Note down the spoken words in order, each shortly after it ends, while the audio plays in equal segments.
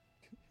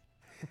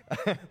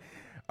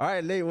All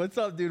right, Nate, what's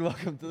up, dude?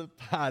 Welcome to the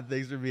pod.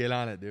 Thanks for being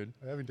on it, dude.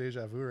 I'm having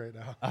deja vu right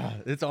now.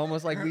 It's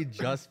almost like we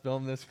just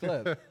filmed this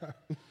clip.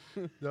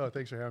 No,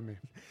 thanks for having me.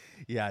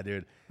 Yeah,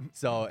 dude.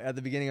 So at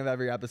the beginning of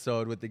every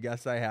episode with the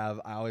guests I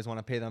have, I always want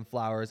to pay them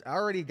flowers. I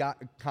already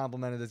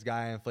complimented this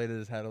guy, inflated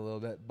his head a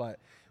little bit, but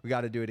we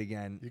got to do it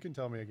again. You can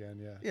tell me again,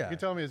 yeah. Yeah. You can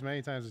tell me as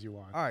many times as you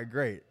want. All right,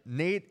 great.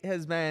 Nate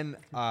has been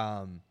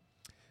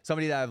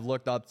somebody that I've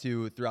looked up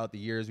to throughout the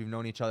years. We've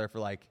known each other for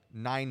like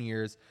 9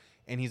 years,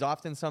 and he's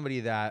often somebody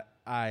that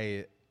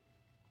I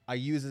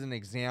use as an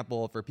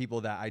example for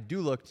people that I do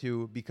look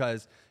to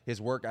because his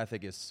work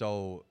ethic is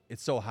so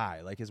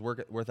high. Like his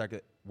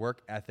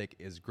work ethic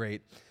is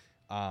great.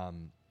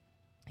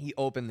 He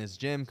opened this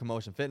gym,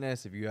 Commotion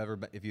Fitness.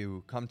 If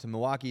you come to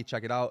Milwaukee,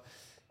 check it out.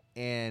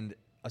 And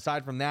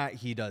aside from that,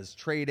 he does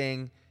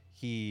trading.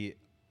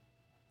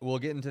 We'll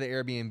get into the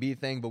Airbnb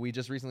thing, but we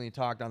just recently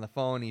talked on the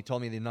phone. He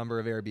told me the number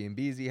of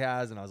Airbnbs he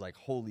has, and I was like,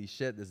 holy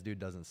shit, this dude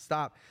doesn't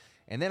stop.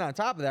 And then on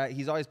top of that,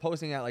 he's always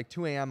posting at like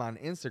 2 a.m. on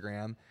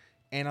Instagram.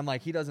 And I'm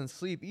like, he doesn't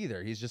sleep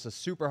either. He's just a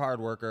super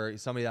hard worker.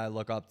 He's somebody that I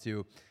look up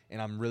to,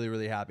 and I'm really,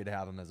 really happy to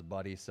have him as a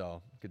buddy.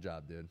 So good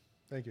job, dude.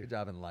 Thank you. Good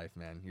job in life,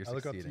 man. You're I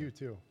look succeeding. up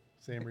to you, too.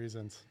 Same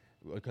reasons.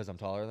 Because I'm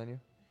taller than you?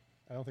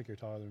 I don't think you're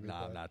taller than me. No,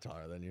 I'm not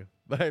taller than you.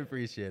 But I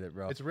appreciate it,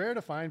 bro. It's rare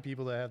to find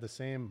people that have the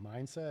same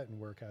mindset and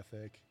work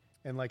ethic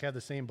and like have the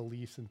same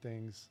beliefs and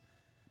things.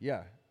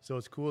 Yeah. So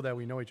it's cool that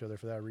we know each other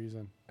for that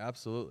reason.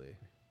 Absolutely.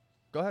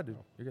 Go ahead, dude.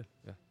 You're good.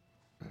 Yeah.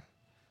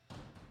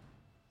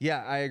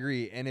 Yeah, I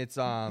agree. And it's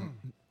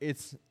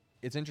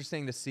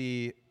interesting to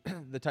see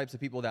the types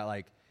of people that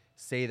like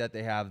say that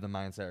they have the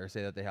mindset or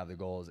say that they have the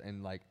goals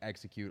and like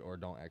execute or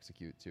don't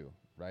execute too,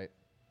 right?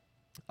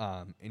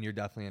 And you're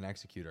definitely an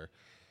executor.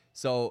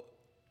 So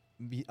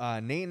Nate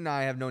and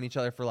I have known each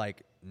other for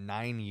like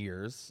 9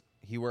 years.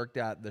 He worked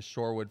at the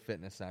Shorewood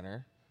Fitness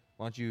Center.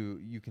 Why don't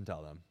you can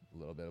tell them a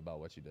little bit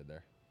about what you did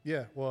there.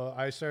 Yeah, well,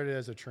 I started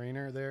as a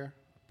trainer there,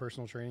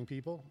 personal training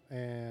people,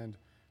 and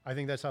I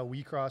think that's how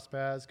we crossed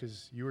paths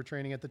because you were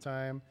training at the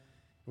time.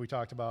 We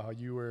talked about how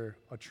you were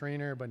a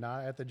trainer, but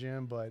not at the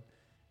gym, but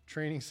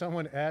training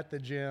someone at the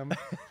gym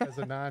as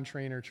a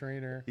non-trainer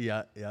trainer.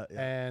 Yeah.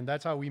 And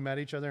that's how we met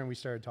each other and we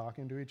started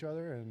talking to each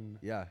other. And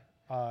yeah,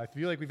 I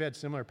feel like we've had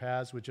similar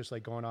paths with just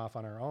like going off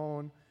on our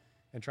own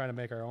and trying to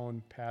make our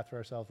own path for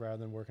ourselves rather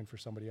than working for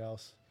somebody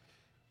else.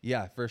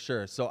 Yeah, for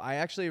sure. So I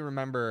actually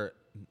remember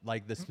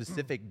like the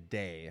specific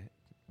day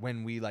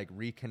when we like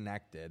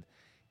reconnected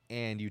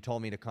and you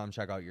told me to come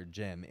check out your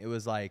gym. It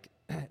was like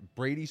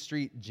Brady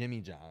Street Jimmy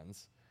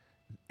John's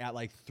at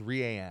like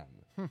 3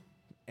 a.m.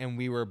 And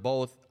we were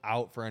both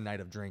out for a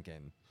night of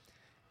drinking.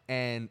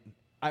 And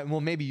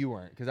well, maybe you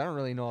weren't because I don't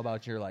really know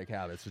about your like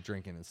habits with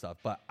drinking and stuff,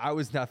 but I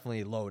was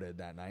definitely loaded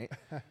that night.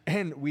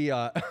 And we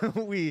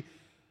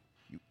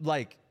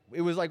like,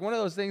 it was like one of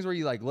those things where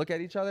you like look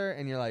at each other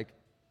and you're like,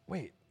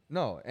 wait,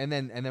 no. And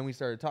then we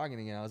started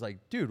talking again. I was like,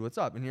 dude, what's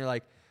up? And you're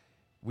like,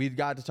 we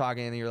got to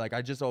talking and you're like,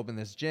 I just opened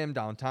this gym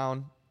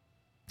downtown.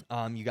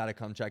 You got to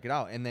come check it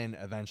out. And then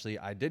eventually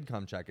I did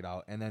come check it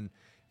out. And then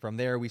from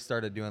there we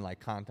started doing like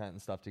content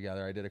and stuff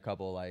together. I did a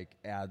couple like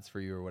ads for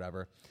you or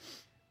whatever.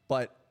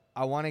 But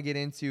I want to get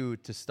into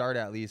to start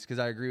at least because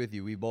I agree with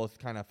you. We both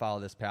kind of follow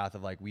this path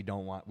of like we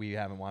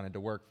haven't wanted to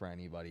work for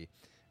anybody.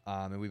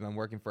 And we've been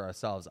working for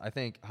ourselves. I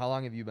think, how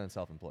long have you been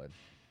self-employed?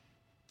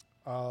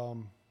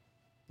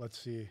 Let's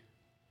see.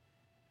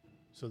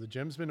 So the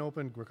gym's been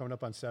open. We're coming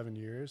up on 7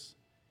 years.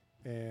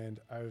 And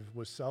I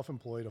was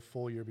self-employed a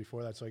full year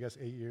before that. So I guess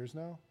 8 years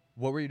now.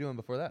 What were you doing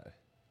before that?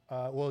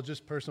 Well,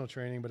 just personal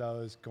training, but I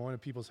was going to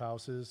people's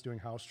houses, doing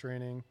house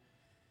training.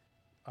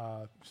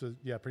 So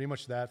yeah, pretty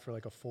much that for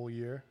like a full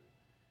year.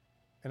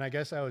 And I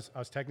guess I was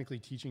technically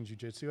teaching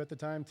jiu-jitsu at the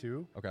time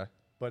too. Okay.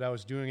 But I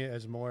was doing it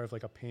as more of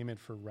like a payment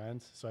for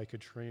rent so I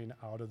could train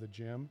out of the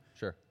gym.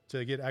 Sure.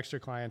 To get extra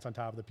clients on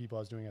top of the people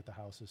I was doing at the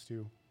houses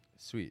too.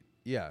 Sweet.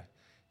 Yeah.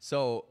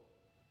 So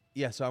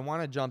I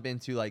want to jump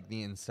into like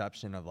the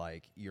inception of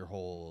like your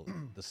whole,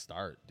 the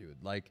start, dude.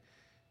 Like,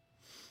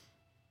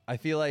 I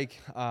feel like,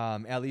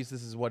 at least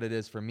this is what it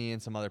is for me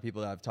and some other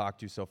people that I've talked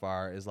to so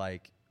far is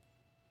like,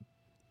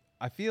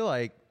 I feel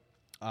like,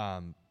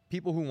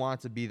 people who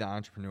want to be the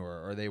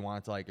entrepreneur or they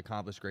want to like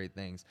accomplish great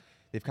things,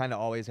 they've kind of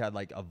always had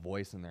like a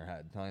voice in their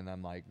head telling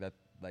them like that,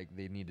 like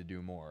they need to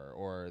do more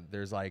or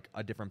there's like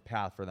a different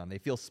path for them. They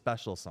feel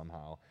special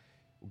somehow.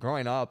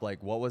 Growing up,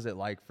 like what was it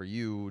like for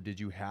you? Did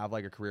you have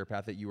like a career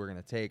path that you were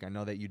going to take? I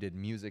know that you did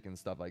music and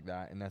stuff like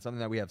that. And that's something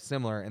that we have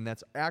similar. And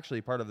that's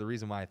actually part of the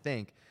reason why I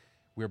think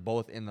we're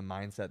both in the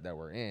mindset that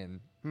we're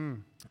in.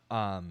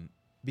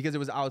 Because it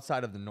was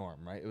outside of the norm,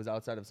 right? It was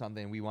outside of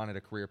something. We wanted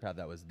a career path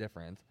that was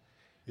different,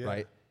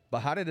 right? But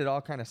how did it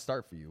all kind of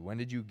start for you? When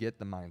did you get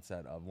the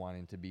mindset of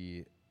wanting to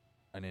be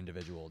an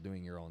individual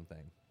doing your own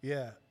thing?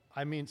 Yeah.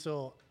 I mean,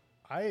 so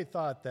I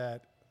thought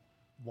that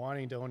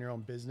wanting to own your own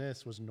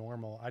business was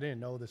normal. I didn't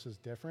know this was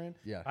different.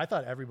 Yeah. I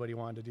thought everybody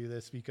wanted to do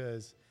this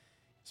because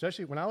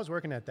especially when I was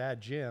working at that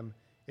gym,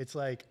 it's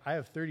like I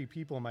have 30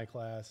 people in my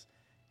class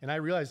And I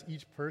realized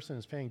each person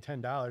is paying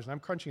 $10, and I'm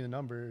crunching the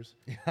numbers.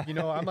 You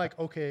know, I'm like,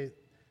 okay,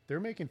 they're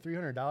making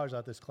 $300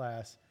 out this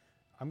class.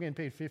 I'm getting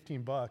paid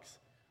 $15.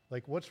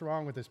 Like, what's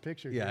wrong with this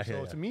picture? Yeah,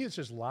 here? So to me, it's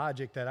just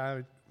logic that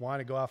I want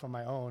to go off on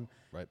my own.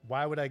 Right.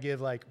 Why would I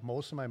give like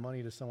most of my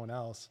money to someone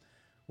else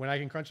when I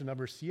can crunch the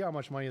numbers, see how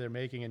much money they're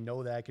making, and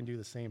know that I can do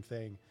the same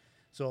thing?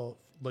 So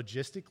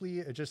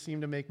logistically, it just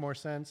seemed to make more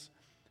sense.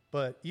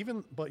 But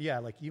yeah,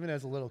 like even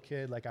as a little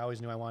kid, like I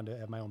always knew I wanted to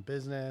have my own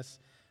business.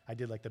 I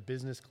did like the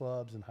business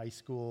clubs in high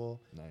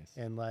school. Nice.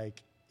 And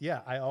like,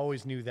 yeah, I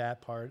always knew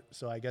that part.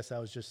 So I guess that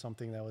was just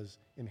something that was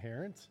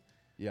inherent.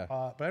 Yeah.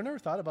 But I've never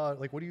thought about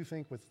like, what do you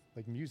think with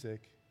like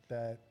music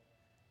that?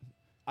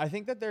 I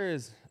think that there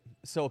is,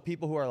 so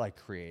people who are like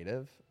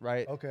creative,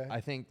 right? Okay.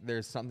 I think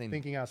there's something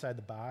Thinking outside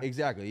the box.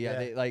 Exactly. Yeah.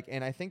 They, like,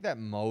 and I think that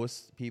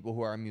most people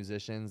who are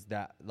musicians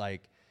that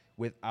like,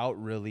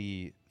 without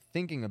really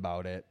thinking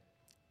about it,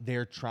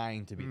 they're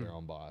trying to be their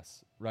own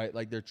boss, right?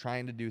 Like they're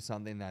trying to do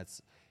something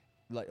that's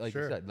like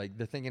Sure. you said, like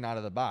they're thinking out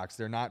of the box.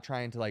 They're not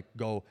trying to like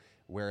go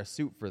wear a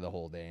suit for the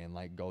whole day and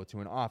like go to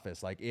an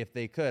office. Like if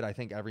they could, I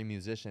think every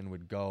musician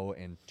would go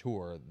and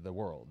tour the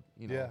world,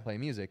 you know, Yeah. play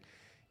music.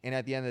 And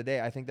at the end of the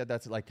day, I think that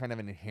that's like kind of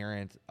an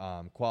inherent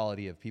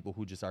quality of people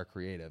who just are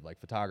creative, like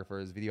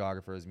photographers,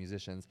 videographers,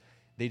 musicians.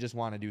 They just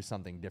want to do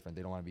something different.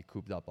 They don't want to be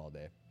cooped up all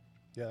day.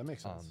 Yeah, that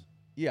makes sense.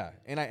 Yeah.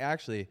 And I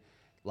actually,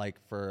 like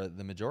for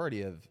the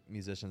majority of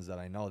musicians that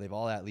I know, they've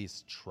all at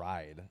least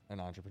tried an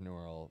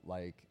entrepreneurial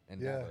like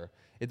endeavor.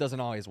 It doesn't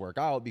always work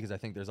out because I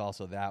think there's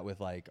also that with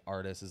like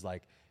artists is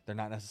like they're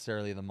not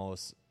necessarily the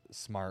most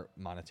smart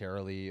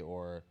monetarily,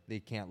 or they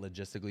can't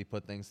logistically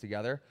put things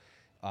together.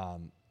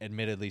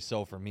 Admittedly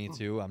so for me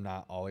too. I'm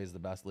not always the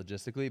best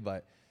logistically,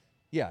 but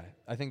yeah,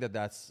 I think that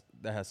that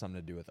has something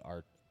to do with the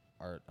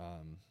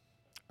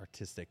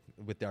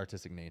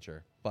artistic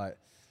nature. But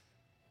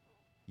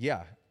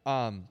yeah.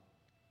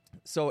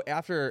 So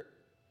after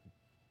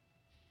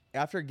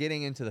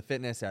getting into the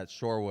fitness at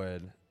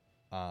Shorewood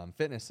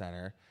Fitness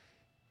Center,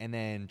 and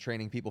then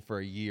training people for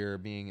a year,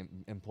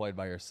 being employed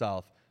by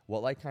yourself,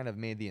 what like kind of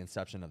made the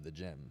inception of the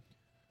gym?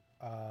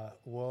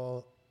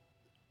 Well,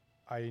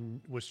 I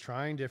was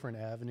trying different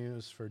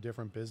avenues for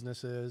different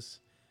businesses,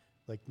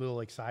 like little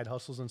like side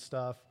hustles and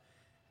stuff.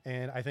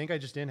 And I think I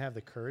just didn't have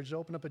the courage to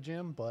open up a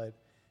gym, but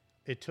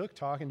it took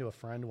talking to a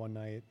friend one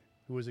night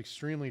who was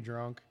extremely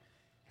drunk.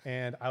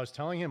 And I was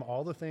telling him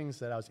all the things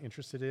that I was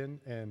interested in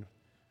and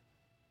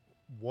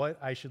what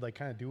I should like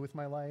kind of do with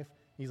my life.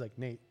 He's like,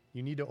 Nate,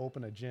 you need to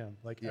open a gym.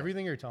 Like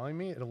everything you're telling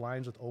me, it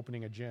aligns with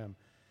opening a gym.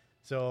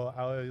 So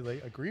I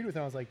like agreed with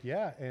him. I was like,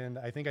 yeah. And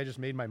I think I just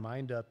made my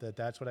mind up that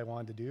that's what I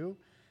wanted to do.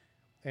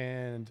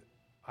 And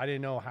I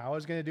didn't know how I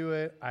was going to do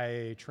it.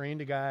 I trained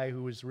a guy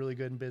who was really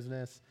good in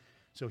business.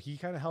 So he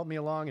kind of helped me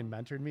along and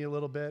mentored me a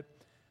little bit.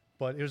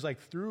 But it was like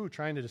through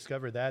trying to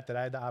discover that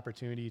I had the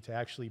opportunity to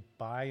actually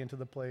buy into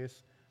the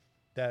place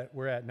that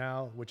we're at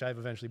now, which I've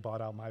eventually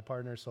bought out my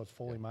partner. So it's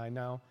fully mine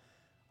now.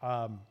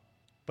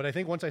 But I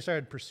think once I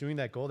started pursuing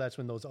that goal, that's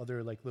when those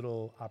other like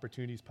little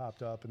opportunities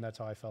popped up, and that's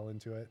how I fell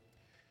into it.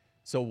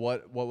 So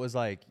what was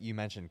like, you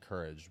mentioned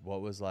courage.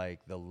 What was like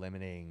the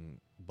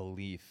limiting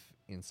belief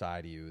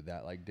inside of you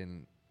that like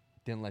didn't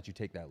let you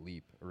take that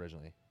leap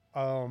originally?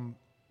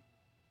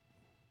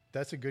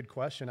 That's a good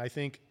question. I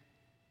think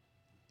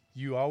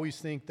you always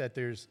think that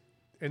this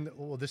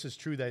is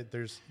true,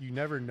 that you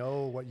never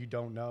know what you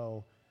don't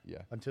know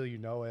until you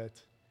know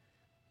it.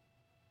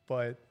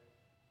 But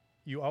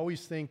you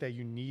always think that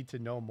you need to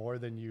know more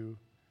than you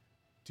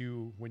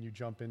do when you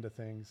jump into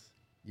things.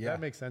 Yeah.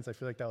 That makes sense. I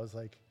feel like that was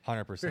like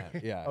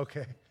 100%. Yeah.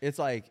 Okay. It's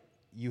like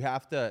you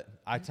have to,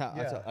 I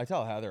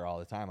tell Heather all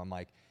the time, I'm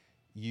like,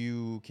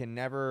 you can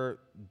never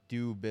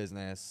do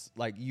business.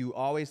 Like you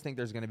always think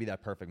there's going to be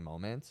that perfect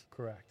moment.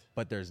 Correct.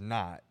 But there's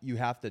not. You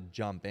have to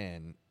jump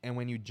in. And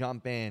when you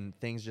jump in,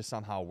 things just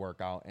somehow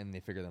work out and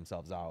they figure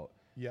themselves out.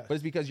 Yes. But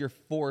it's because you're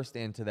forced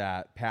into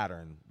that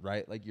pattern,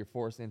 right? Like you're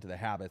forced into the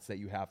habits that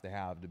you have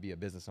to be a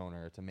business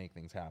owner to make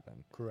things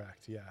happen.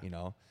 Correct. Yeah. You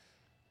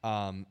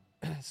know?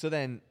 So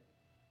then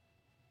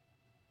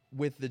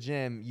with the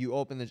gym,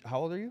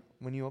 how old are you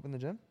when you open the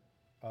gym?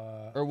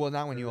 Or well,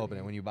 not when 30. you open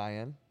it, when you buy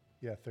in?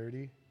 Yeah.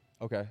 30.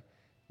 Okay.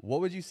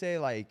 What would you say,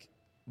 like,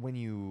 when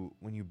you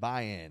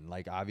buy in,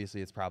 like,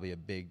 obviously it's probably a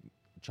big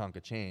chunk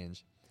of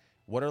change.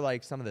 What are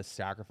like some of the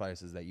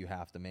sacrifices that you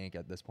have to make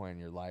at this point in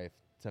your life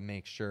to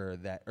make sure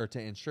that, or to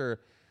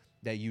ensure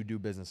that you do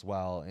business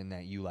well and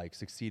that you like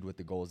succeed with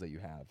the goals that you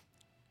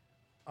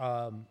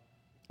have?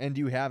 And do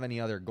you have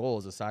any other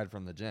goals aside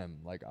from the gym,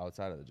 like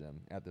outside of the gym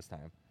at this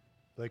time?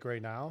 Like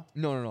right now?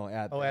 No.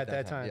 At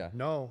that time. Yeah.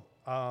 No.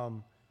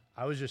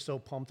 I was just so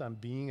pumped on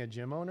being a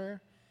gym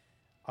owner.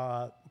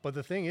 But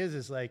the thing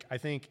is like, I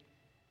think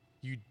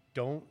you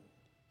don't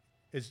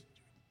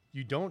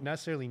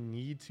necessarily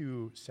need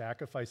to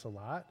sacrifice a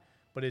lot,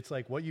 but it's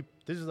like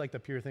this is like the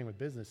pure thing with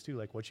business too.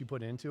 Like what you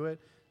put into it,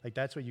 like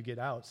that's what you get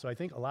out. So I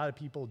think a lot of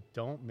people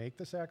don't make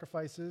the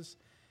sacrifices,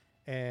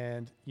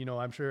 and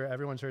I'm sure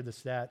everyone's heard the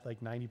stat,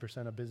 like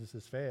 90% of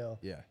businesses fail.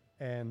 Yeah.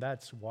 And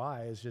that's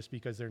why, is just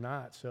because they're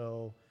not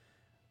so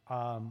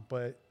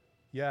But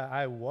yeah,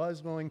 I was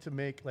going to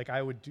make, like,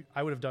 I would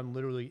have done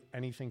literally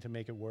anything to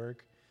make it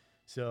work.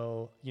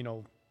 So, you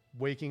know,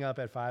 waking up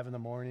at 5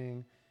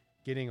 a.m,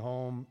 getting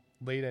home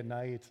late at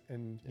night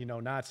and, you know,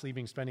 not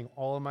sleeping, spending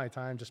all of my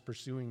time just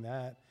pursuing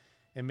that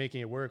and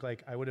making it work.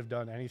 Like, I would have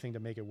done anything to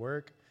make it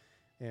work.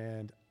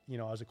 And, you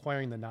know, I was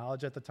acquiring the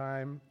knowledge at the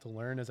time to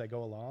learn as I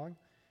go along.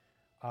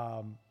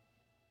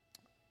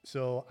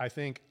 So I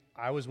think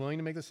I was willing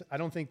to make this. I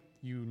don't think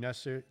you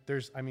necessarily,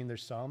 there's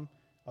some,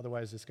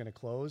 otherwise it's going to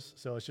close.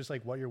 So it's just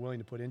like what you're willing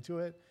to put into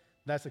it.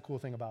 That's the cool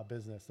thing about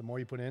business. The more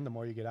you put in, the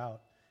more you get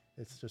out.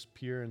 It's just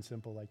pure and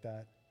simple like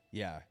that.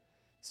 Yeah.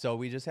 So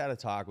we just had a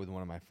talk with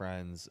one of my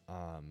friends,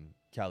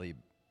 Kelly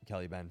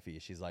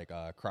Benfee. She's like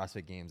a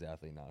CrossFit Games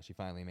athlete now. She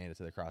finally made it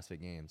to the CrossFit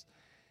Games.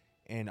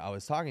 And I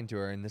was talking to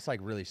her, and this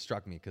like really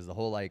struck me because the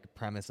whole like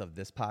premise of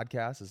this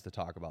podcast is to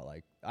talk about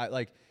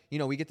you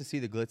know, we get to see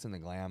the glitz and the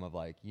glam of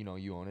like, you know,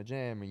 you own a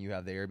gym or you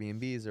have the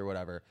Airbnbs or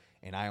whatever,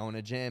 and I own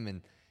a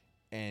gym,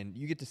 and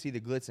you get to see the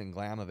glitz and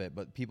glam of it,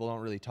 but people don't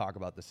really talk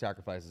about the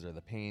sacrifices or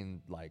the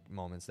pain like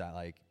moments that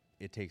like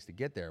it takes to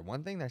get there.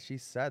 One thing that she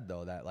said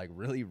though that like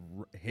really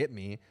hit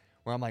me,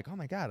 where I'm like, oh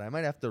my God, I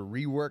might have to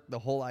rework the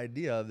whole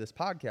idea of this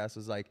podcast,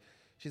 was like,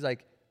 she's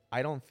like,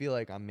 I don't feel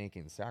like I'm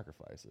making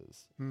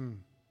sacrifices.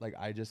 Like,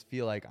 I just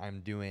feel like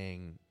I'm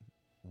doing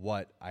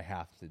what I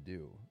have to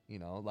do, you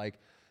know? Like,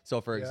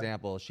 so for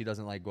example, she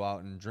doesn't like go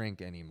out and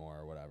drink anymore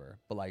or whatever,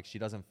 but like, she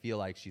doesn't feel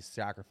like she's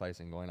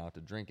sacrificing going out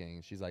to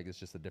drinking. She's like, it's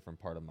just a different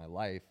part of my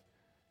life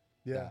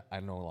that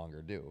I no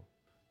longer do.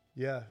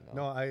 Yeah. You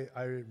know? No,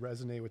 I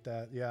resonate with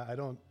that. Yeah. I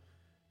don't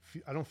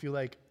feel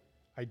like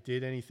I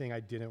did anything I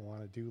didn't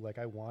want to do. Like,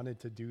 I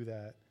wanted to do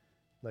that.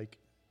 Like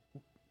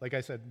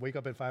I said, wake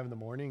up at 5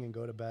 a.m. and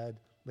go to bed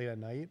late at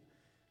night.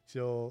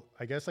 So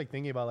I guess like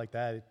thinking about like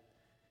that,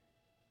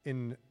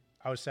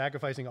 I was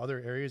sacrificing other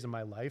areas in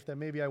my life that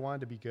maybe I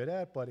wanted to be good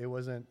at, but it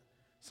wasn't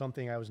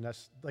something I was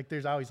like,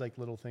 there's always like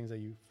little things that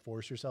you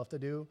force yourself to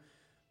do,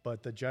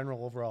 but the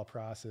general overall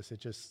process,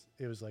 it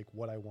was like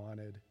what I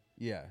wanted.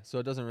 Yeah. So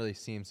it doesn't really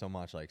seem so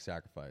much like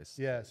sacrifice.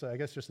 Yeah. So I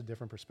guess just a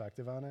different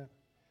perspective on it.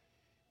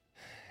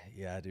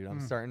 Yeah, dude,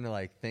 I'm starting to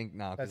like think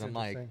now, because I'm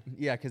like,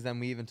 yeah, because then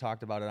we even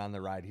talked about it on the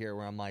ride here,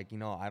 where I'm like, you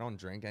know, I don't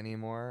drink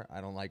anymore.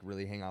 I don't like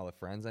really hang out with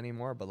friends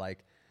anymore, but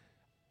like,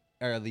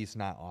 or at least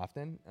not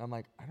often. I'm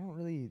like, I don't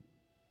really,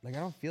 like, I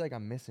don't feel like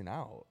I'm missing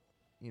out.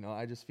 You know,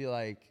 I just feel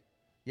like,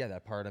 yeah,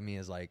 that part of me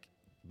is like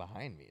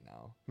behind me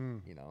now.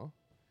 You know,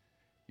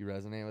 you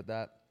resonate with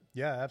that?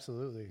 Yeah,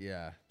 absolutely.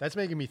 Yeah. That's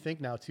making me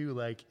think now too,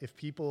 like if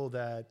people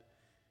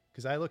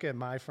because I look at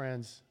my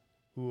friends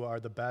who are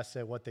the best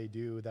at what they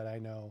do that I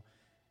know,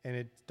 and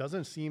it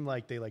doesn't seem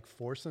like they like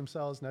force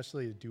themselves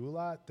necessarily to do a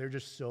lot. They're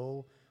just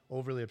so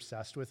overly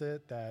obsessed with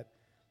it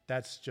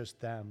that's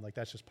just them. Like,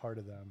 that's just part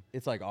of them.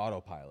 It's like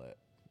autopilot,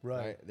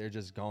 right? They're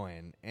just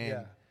going.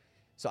 And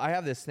so I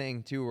have this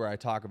thing too, where I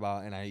talk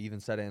about, and I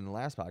even said it in the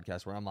last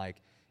podcast, where I'm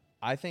like,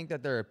 I think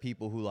that there are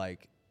people who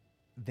like,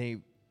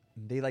 they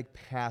like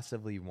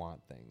passively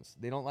want things.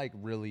 They don't like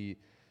really,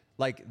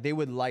 like, they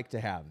would like to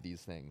have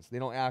these things. They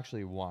don't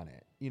actually want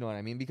it. You know what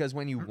I mean? Because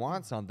when you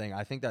want something,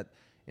 I think that,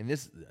 and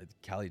this,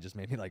 Kelly just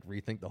made me like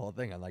rethink the whole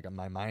thing. And like,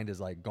 my mind is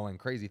like going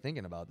crazy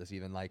thinking about this.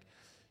 Even like,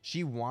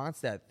 she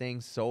wants that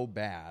thing so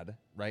bad,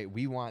 right?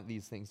 We want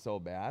these things so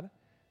bad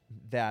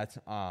that,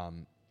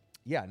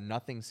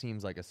 nothing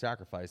seems like a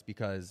sacrifice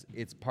because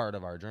it's part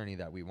of our journey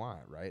that we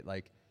want, right?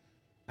 Like,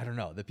 I don't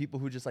know. The people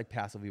who just like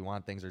passively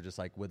want things or just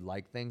like would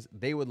like things,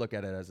 they would look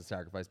at it as a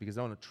sacrifice because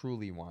they don't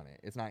truly want it.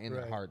 It's not in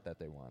their heart that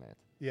they want it.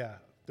 Yeah.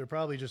 They're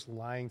probably just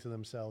lying to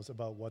themselves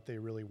about what they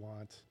really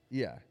want.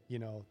 Yeah. You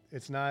know,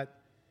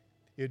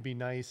 it'd be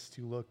nice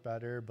to look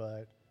better,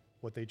 but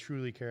what they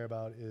truly care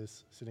about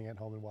is sitting at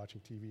home and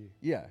watching TV.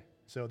 Yeah.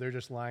 So they're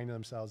just lying to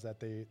themselves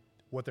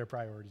what their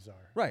priorities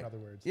are. Right. In other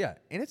words. Yeah.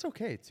 And it's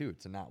okay too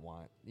to not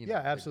want, you know.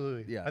 Yeah,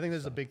 absolutely. Yeah. I think this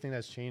is a big thing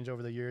that's changed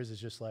over the years, is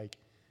just like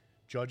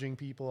judging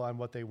people on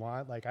what they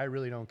want. Like, I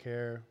really don't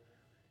care.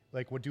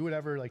 Like, do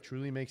whatever like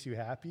truly makes you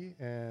happy.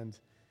 And,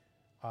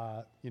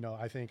 you know,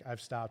 I think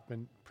I've stopped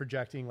been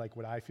projecting like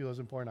what I feel is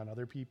important on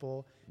other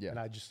people. Yeah. And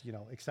I just, you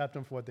know, accept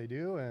them for what they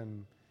do,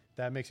 and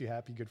that makes you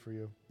happy. Good for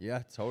you.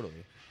 Yeah,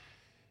 totally.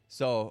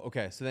 So,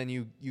 okay. So then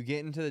you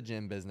get into the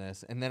gym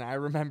business, and then I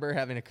remember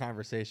having a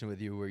conversation with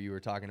you where you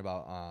were talking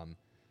about,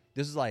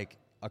 this is like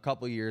a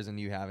couple years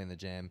into you having the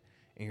gym,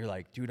 and you're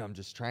like, dude, I'm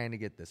just trying to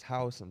get this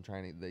house. I'm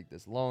trying to take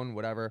this loan,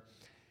 whatever.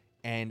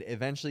 And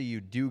eventually you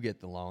do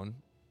get the loan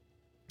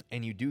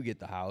and you do get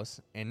the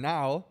house. And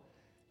now,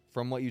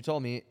 from what you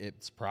told me,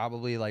 it's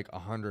probably like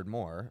 100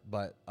 more.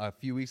 But a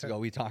few weeks ago,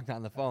 we talked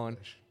on the phone,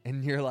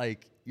 and you're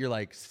like,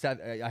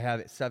 I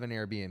have 7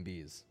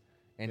 Airbnbs.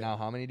 And now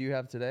how many do you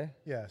have today?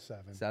 Yeah,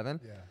 7. 7?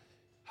 Yeah.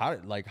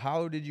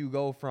 How did you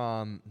go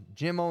from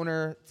gym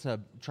owner to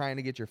trying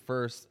to get your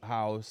first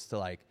house to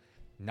like,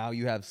 now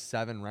you have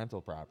 7 rental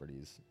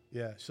properties?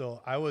 Yeah.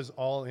 So I was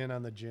all in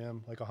on the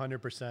gym, like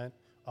 100%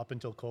 up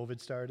until COVID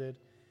started.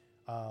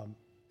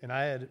 And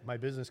I had my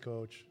business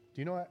coach.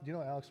 Do you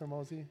know Alex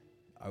Hormozi?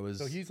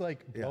 So he's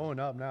like blowing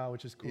up now,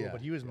 which is cool.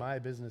 But he was my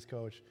business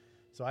coach,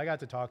 so I got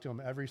to talk to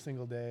him every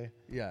single day.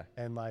 Yeah.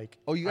 And like,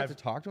 oh, you got to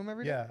talk to him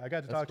every day? Yeah, I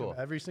got to talk to him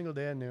every single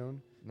day at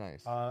noon.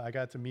 Nice. I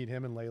got to meet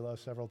him and Layla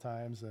several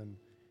times, and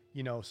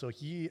you know, so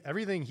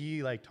everything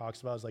he like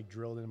talks about is like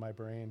drilled into my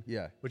brain.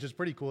 Yeah. Which is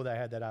pretty cool that I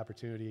had that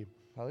opportunity.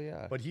 Hell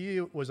yeah. But he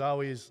was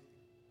always,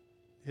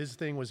 his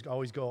thing was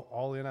always go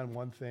all in on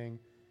one thing,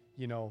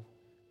 you know,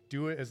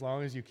 do it as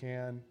long as you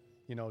can,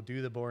 you know,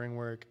 do the boring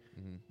work,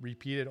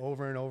 repeat it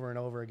over and over and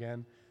over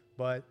again.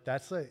 But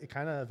that's like, it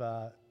kind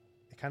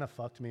of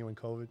fucked me when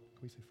COVID,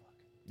 can we say fuck?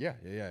 Yeah.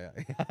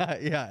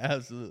 Yeah,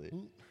 absolutely.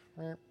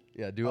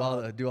 Yeah, do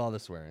all the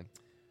swearing.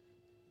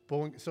 But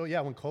when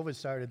COVID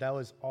started, that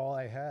was all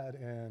I had.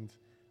 And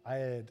I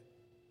had,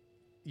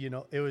 you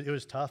know, it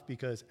was tough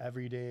because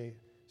every day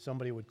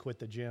somebody would quit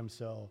the gym.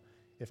 So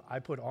if I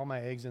put all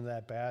my eggs into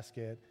that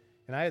basket,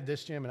 and I had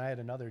this gym and I had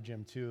another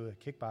gym too,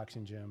 a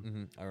kickboxing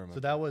gym. I remember. So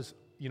that was,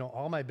 you know,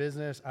 all my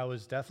business. I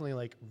was definitely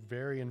like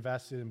very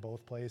invested in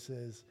both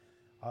places.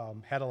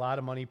 Had a lot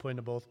of money put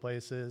into both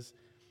places,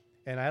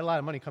 and I had a lot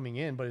of money coming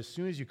in. But as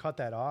soon as you cut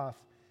that off,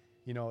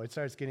 you know, it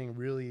starts getting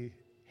really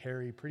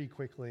hairy pretty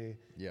quickly.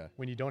 Yeah.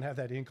 When you don't have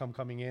that income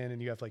coming in,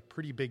 and you have like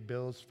pretty big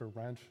bills for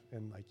rent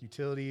and like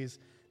utilities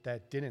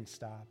that didn't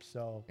stop.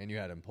 So. And you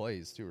had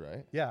employees too,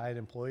 right? Yeah, I had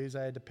employees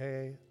I had to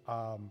pay.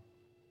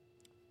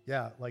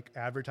 Like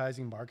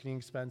advertising, marketing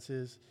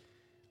expenses.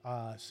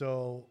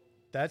 So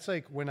that's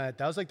like that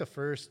was like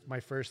my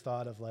first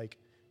thought of like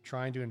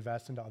trying to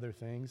invest into other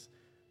things,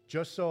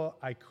 just so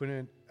I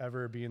couldn't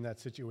ever be in that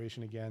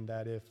situation again,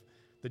 that if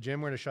the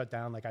gym were to shut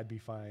down, like I'd be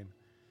fine.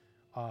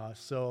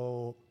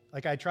 So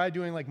like I tried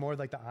doing like more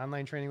like the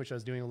online training, which I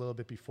was doing a little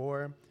bit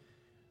before.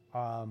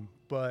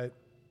 But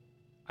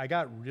I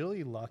got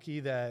really lucky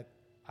that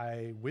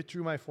I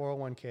withdrew my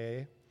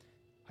 401k.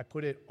 I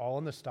put it all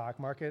in the stock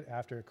market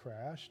after it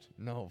crashed.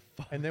 No.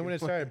 And then when it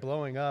started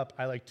blowing up,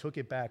 I like took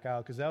it back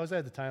out, because that was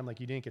at the time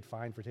like you didn't get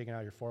fined for taking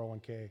out your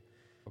 401k. Okay.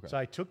 So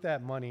I took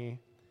that money,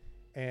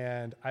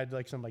 and I had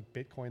like some like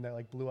Bitcoin that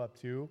like blew up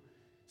too.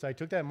 So I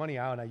took that money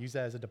out and I used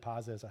that as a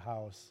deposit as a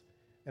house.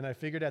 And I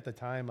figured at the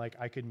time like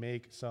I could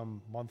make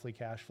some monthly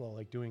cash flow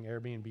like doing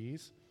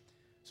Airbnbs.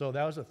 So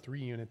that was a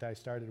 3-unit that I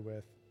started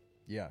with.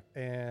 Yeah.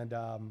 And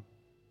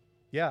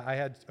I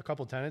had a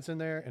couple tenants in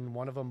there, and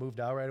one of them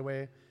moved out right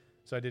away.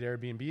 So I did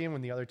Airbnb, and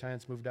when the other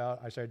tenants moved out,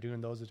 I started doing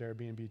those as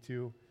Airbnb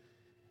too.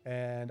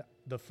 And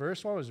the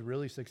first one was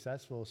really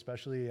successful,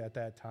 especially at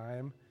that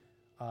time,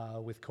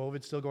 with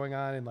COVID still going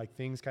on and like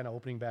things kind of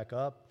opening back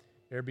up.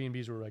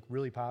 Airbnbs were like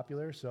really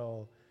popular,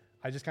 so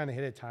I just kind of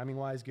hit it timing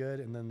wise good.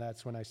 And then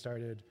that's when I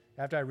started,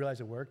 after I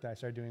realized it worked, I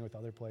started doing it with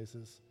other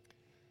places.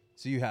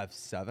 So you have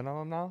 7 of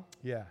them now?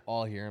 Yeah.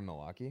 All here in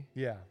Milwaukee?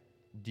 Yeah.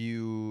 Do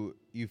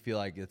you feel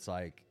like it's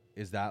like,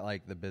 is that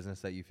like the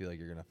business that you feel like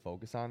you're going to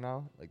focus on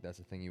now? Like that's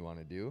the thing you want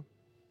to do?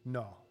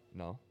 No.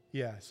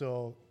 Yeah.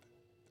 So,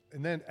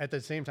 and then at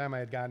the same time I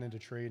had gotten into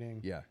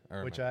trading. Yeah.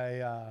 Which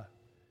I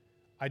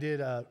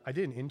did an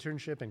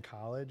internship in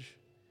college,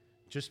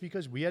 just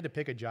because we had to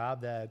pick a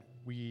job that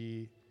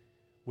we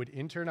would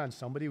intern on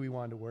somebody we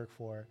wanted to work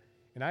for.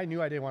 And I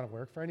knew I didn't want to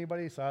work for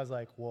anybody. So I was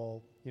like,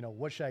 well, you know,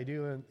 what should I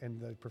do?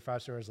 And the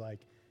professor was like,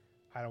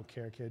 I don't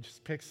care, kid,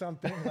 just pick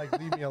something, like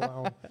leave me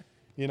alone,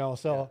 you know?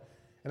 So, yeah.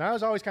 And I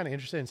was always kind of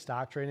interested in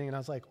stock trading, and I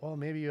was like, well,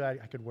 maybe I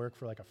could work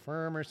for like a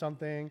firm or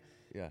something.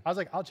 Yeah. I was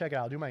like, I'll check it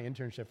out. I'll do my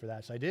internship for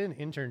that. So I did an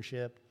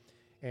internship,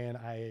 and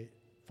I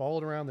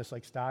followed around this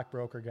like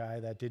stockbroker guy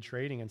that did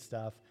trading and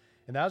stuff.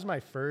 And that was my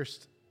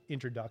first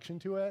introduction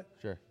to it.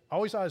 Sure. I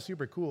always thought it was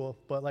super cool,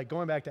 but like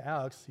going back to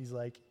Alex, he's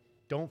like,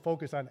 don't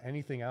focus on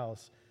anything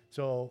else.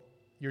 So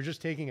you're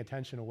just taking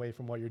attention away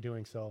from what you're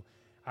doing. So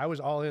I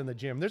was all in the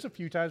gym. There's a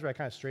few times where I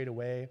kind of strayed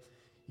away,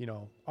 you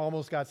know,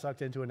 almost got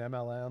sucked into an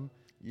MLM,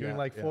 doing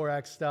like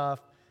Forex stuff.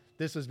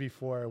 This was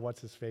before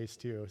what's his face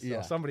too.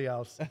 So somebody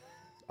else.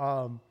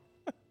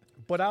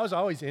 But I was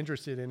always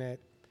interested in it.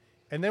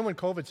 And then when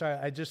COVID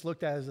started, I just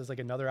looked at it as like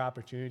another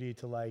opportunity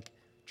to like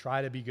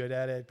try to be good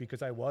at it,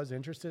 because I was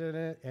interested in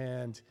it.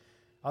 And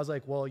I was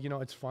like, well, you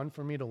know, it's fun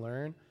for me to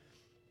learn.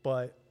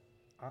 But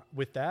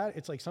with that,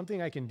 it's like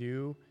something I can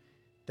do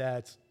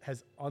that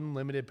has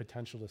unlimited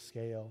potential to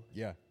scale.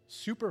 Yeah.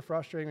 Super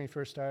frustrating when you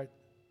first start.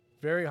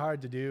 Very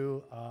hard to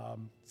do,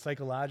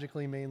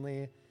 psychologically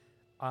mainly.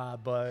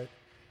 But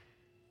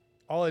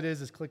all it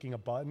is clicking a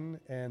button,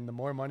 and the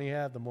more money you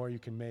have, the more you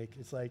can make.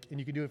 It's like, and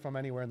you can do it from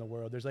anywhere in the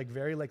world. There's like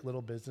very like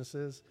little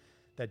businesses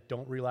that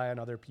don't rely on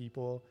other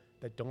people,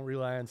 that don't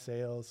rely on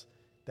sales,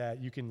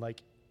 that you can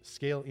like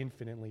scale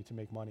infinitely to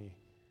make money.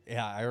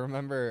 Yeah, I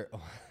remember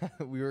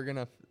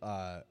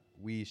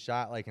we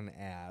shot like an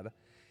ad,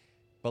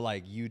 but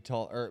like you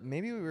told, or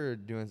maybe we were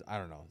doing, I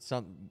don't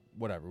know,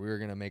 whatever. We were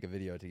going to make a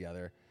video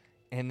together.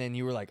 And then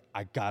you were like,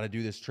 I got to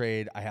do this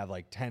trade. I have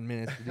like 10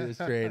 minutes to do this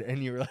trade.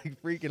 And you were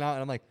like freaking out.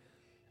 And I'm like,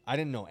 I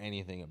didn't know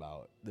anything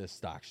about this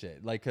stock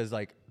shit. Like, cause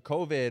like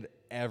COVID,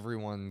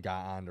 everyone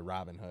got onto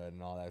Robinhood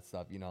and all that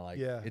stuff, you know, like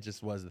it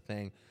just was the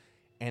thing.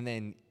 And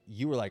then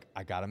you were like,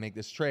 I got to make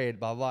this trade,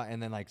 blah, blah.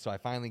 And then like, so I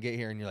finally get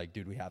here and you're like,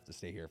 dude, we have to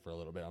stay here for a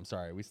little bit. I'm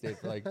sorry. We stayed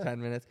for like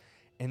 10 minutes.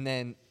 And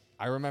then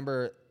I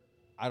remember,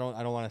 I don't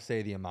want to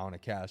say the amount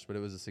of cash, but it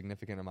was a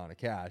significant amount of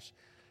cash.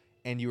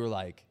 And you're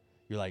like,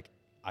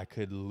 I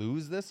could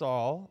lose this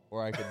all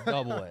or I could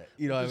double it.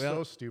 You know what I mean?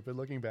 So stupid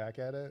looking back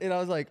at it. And I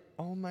was like,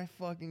 oh my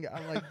fucking God.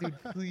 I'm like,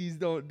 dude, please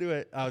don't do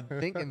it. I was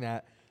thinking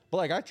that. But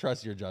like, I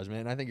trust your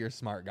judgment and I think you're a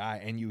smart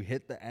guy. And you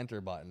hit the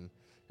enter button.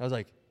 I was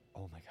like,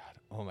 oh my God.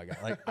 Oh my God.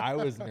 Like I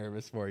was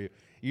nervous for you.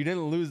 You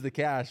didn't lose the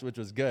cash, which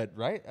was good,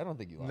 right? I don't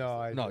think you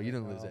lost it. You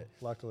didn't lose it.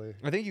 Luckily.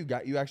 I think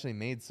you actually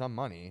made some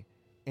money.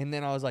 And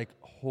then I was like,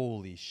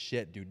 holy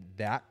shit, dude,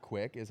 that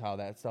quick is how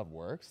that stuff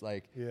works.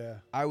 Like, yeah,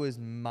 I was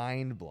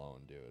mind blown,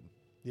 dude.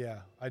 Yeah,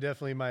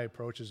 my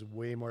approach is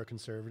way more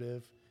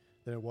conservative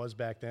than it was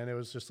back then. It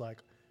was just like,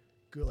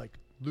 good, like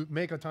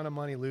make a ton of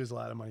money, lose a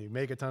lot of money,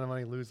 make a ton of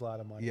money, lose a lot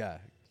of money. Yeah.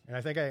 And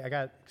I think I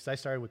got, because I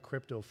started with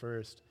crypto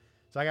first.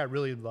 So I got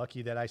really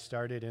lucky that I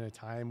started in a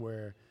time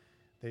where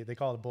they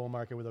call it a bull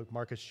market, where the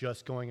market's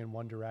just going in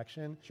one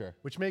direction. Sure.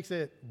 Which makes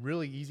it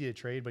really easy to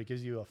trade, but it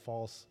gives you a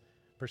false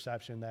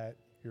perception that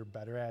you're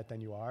better at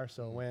than you are.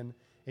 So and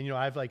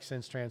I've like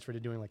since transferred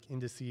to doing like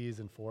indices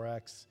and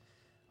Forex,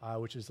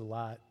 which is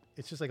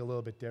it's just like a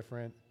little bit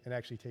different. It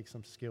actually takes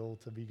some skill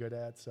to be good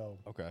at. So.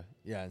 Okay.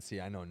 Yeah. And see,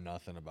 I know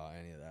nothing about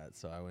any of that,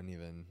 so I wouldn't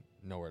even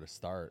know where to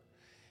start.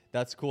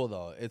 That's cool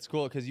though. It's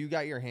cool because you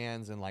got your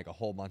hands in like a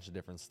whole bunch of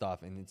different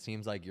stuff, and it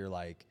seems like you're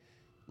like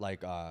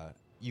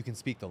you can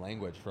speak the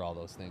language for all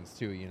those things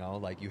too. You know,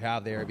 like you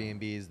have the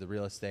Airbnbs, the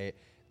real estate,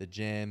 the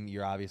gym.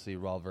 You're obviously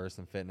well versed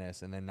in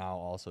fitness, and then now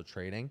also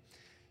trading.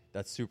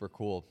 That's super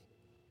cool.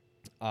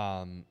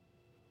 I'm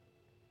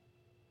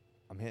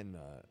hitting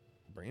a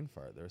brain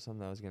fart. There was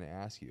something I was going to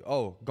ask you.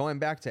 Oh, going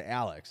back to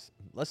Alex.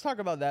 Let's talk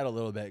about that a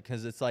little bit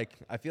because it's like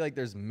I feel like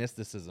there's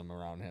mysticism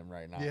around him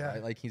right now. Yeah.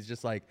 Right? Like he's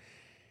just like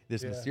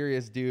this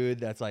mysterious dude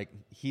that's like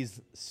he's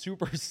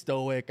super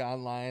stoic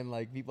online.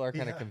 Like people are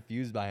kind of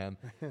confused by him.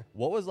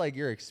 What was like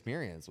your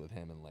experience with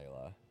him and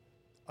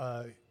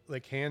Layla?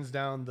 Like hands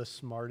down the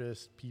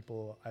smartest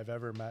people I've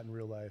ever met in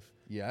real life.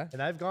 Yeah.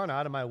 And I've gone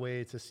out of my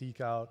way to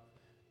seek out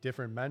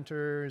different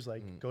mentors,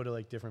 like go to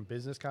like different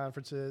business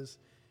conferences.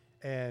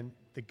 And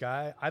the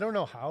guy, I don't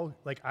know how,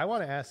 like I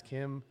want to ask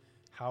him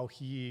how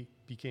he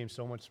became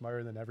so much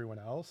smarter than everyone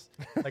else.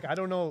 Like, I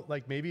don't know,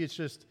 like maybe it's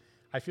just,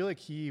 I feel like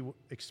he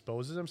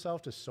exposes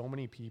himself to so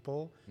many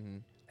people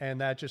and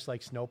that just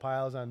like snow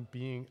piles on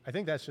being, I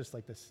think that's just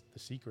like the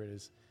secret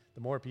is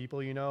the more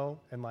people you know,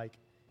 and like,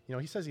 you know,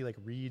 he says he like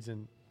reads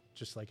and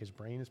just like his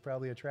brain is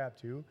probably a trap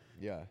too.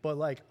 Yeah. But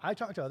like I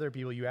talk to other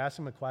people, you ask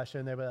them a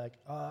question, they'll be like,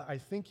 I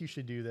think you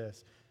should do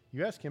this.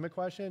 You ask him a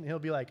question, he'll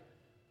be like,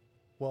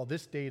 well,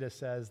 this data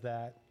says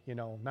that, you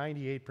know,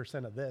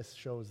 98% of this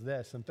shows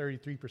this and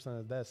 33%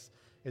 of this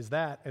is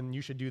that, and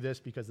you should do this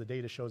because the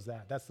data shows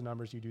that. That's the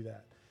numbers, you do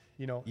that.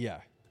 You know,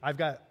 I've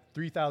got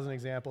 3,000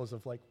 examples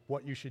of like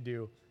what you should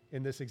do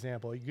in this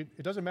example.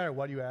 It doesn't matter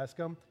what you ask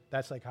him.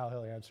 That's like how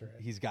he'll answer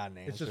it. He's got an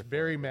answer. It's just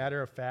very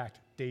matter of fact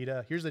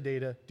data. Here's the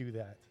data. Do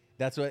that.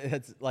 That's what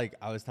it's like.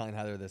 I was telling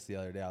Heather this the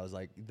other day. I was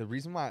like, the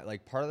reason why,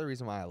 like part of the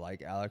reason why I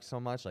like Alex so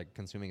much, like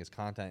consuming his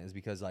content is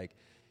because like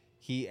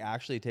he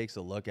actually takes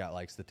a look at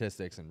like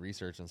statistics and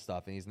research and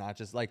stuff. And he's not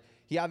just like,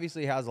 he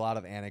obviously has a lot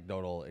of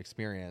anecdotal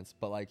experience,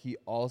 but like he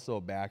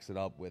also backs it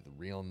up with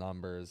real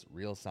numbers,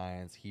 real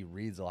science. He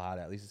reads a lot,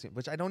 at least,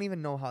 which I don't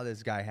even know how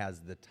this guy has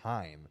the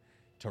time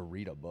to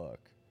read a book.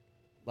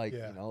 Like,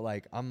 you know,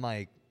 like I'm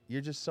like,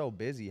 you're just so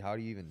busy. How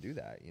do you even do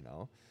that? You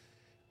know,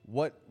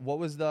 what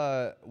was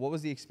the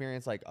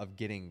experience like of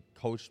getting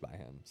coached by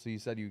him? So you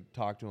said you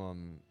talked to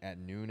him at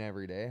noon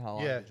every day. How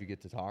long did you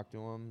get to talk to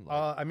him?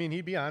 Like, I mean,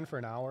 he'd be on for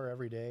an hour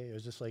every day. It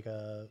was just like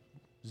a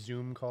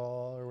Zoom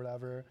call or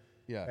whatever.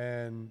 Yeah.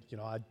 And, you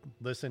know, I'd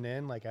listen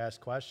in, like ask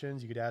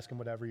questions. You could ask him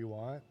whatever you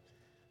want.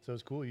 So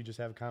it's cool. You just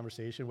have a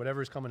conversation.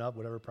 Whatever's coming up,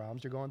 whatever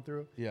problems you're going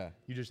through. Yeah.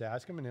 You just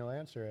ask him and he'll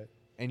answer it.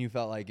 And you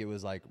felt like it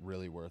was like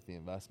really worth the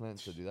investment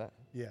to do that?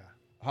 Yeah.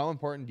 How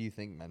important do you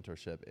think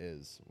mentorship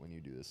is when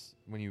you do this,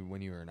 when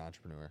you're an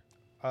entrepreneur?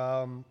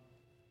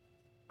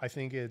 I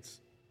think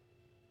it's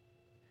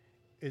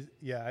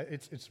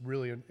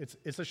really,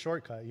 it's a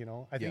shortcut, you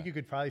know. I think you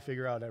could probably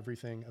figure out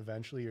everything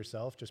eventually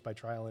yourself just by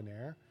trial and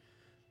error.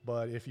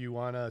 But if you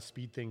want to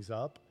speed things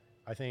up,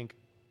 I think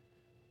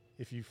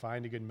if you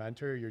find a good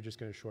mentor, you're just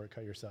going to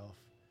shortcut yourself.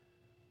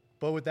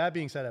 But with that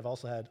being said, I've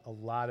also had a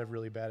lot of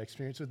really bad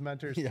experience with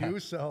mentors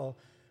too. So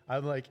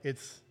I'm like,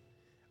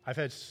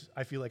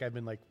 I feel like I've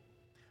been like,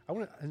 I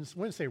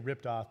wouldn't say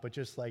ripped off, but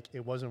just like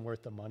it wasn't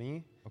worth the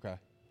money. Okay.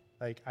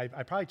 Like I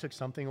probably took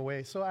something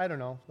away. So I don't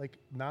know, like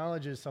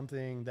knowledge is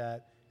something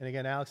that, and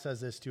again, Alex says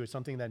this too, it's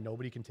something that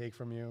nobody can take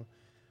from you.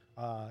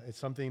 It's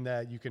something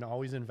that you can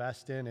always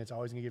invest in. It's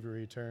always gonna give you a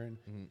return.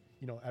 Mm-hmm.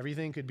 You know,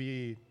 everything could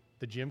be,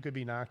 the gym could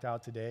be knocked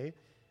out today.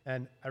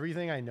 And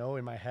everything I know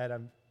in my head,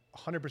 I'm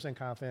 100%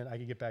 confident I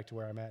could get back to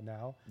where I'm at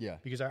now. Yeah.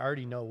 Because I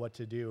already know what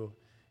to do.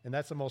 And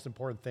that's the most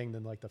important thing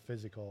than like the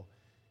physical.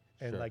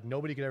 And like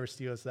nobody could ever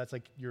steal it. So that's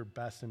like your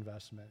best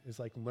investment is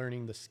like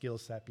learning the skill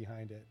set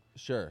behind it.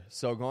 Sure.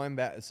 So going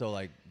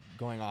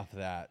off of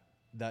that,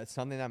 that's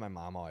something that my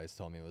mom always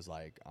told me was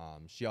like,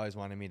 she always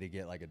wanted me to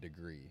get like a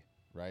degree,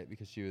 right?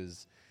 Because she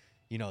was,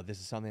 this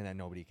is something that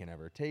nobody can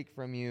ever take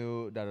from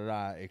you,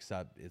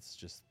 except it's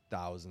just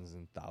thousands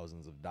and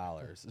thousands of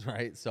dollars,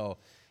 right? So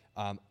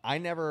I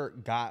never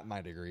got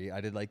my degree.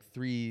 I did like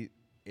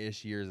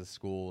 3-ish years of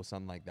school,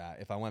 something like that.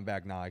 If I went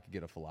back now, I could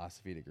get a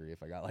philosophy degree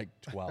if I got like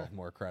 12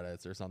 more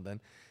credits or something.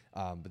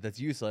 But that's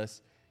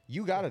useless.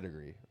 You got a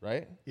degree,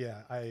 right?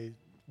 Yeah, I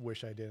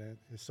wish I didn't.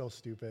 It's so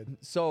stupid.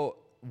 So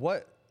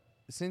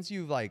since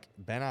you've like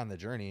been on the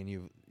journey and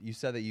you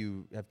said that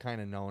you have kind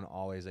of known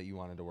always that you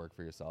wanted to work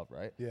for yourself,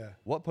 right? Yeah.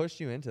 What pushed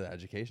you into the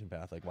education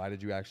path? Like, why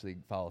did you actually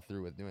follow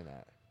through with doing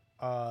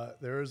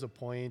that? There was a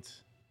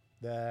point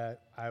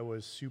that I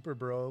was super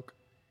broke.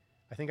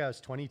 I think I was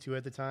 22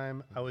 at the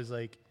time. I was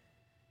like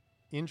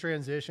in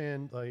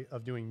transition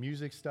of doing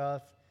music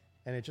stuff,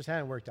 and it just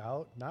hadn't worked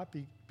out. Not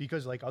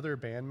because like other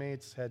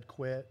bandmates had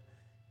quit,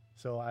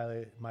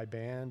 so my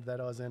band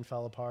that I was in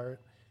fell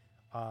apart.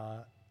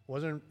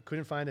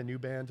 Couldn't find a new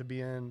band to be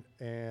in,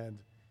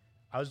 and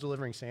I was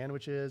delivering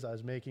sandwiches. I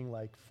was making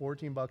like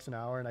 $14 an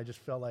hour, and I just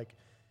felt like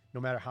no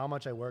matter how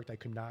much I worked, I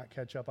could not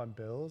catch up on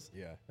bills.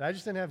 Yeah. And I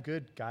just didn't have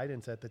good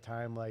guidance at the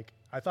time. Like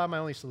I thought my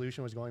only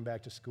solution was going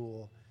back to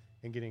school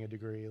and getting a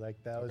degree.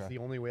 Like that was the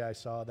only way I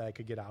saw that I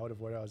could get out of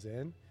what I was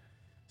in.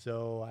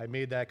 So I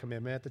made that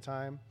commitment at the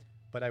time,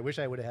 but I wish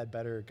I would have had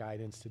better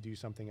guidance to do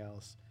something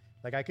else.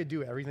 Like I could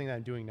do everything that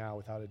I'm doing now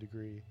without a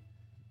degree,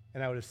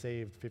 and I would have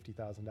saved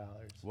 $50,000.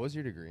 What was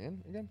your degree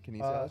in again?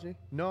 Kinesiology?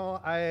 No,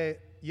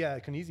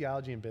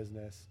 kinesiology and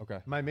business. Okay.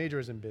 My major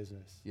is in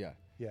business. Yeah.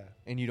 Yeah.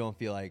 And you don't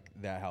feel like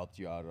that helped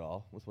you out at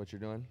all with what you're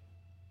doing?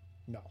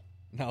 No.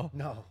 No?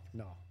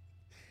 No.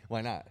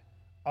 Why not?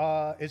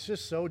 It's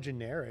just so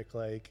generic.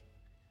 Like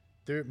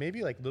there may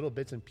be like little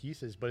bits and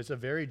pieces, but it's a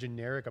very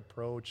generic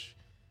approach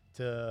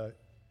to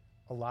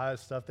a lot of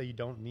stuff that you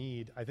don't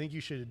need. I think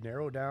you should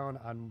narrow down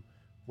on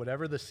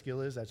whatever the skill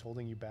is that's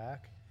holding you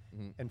back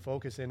and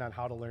focus in on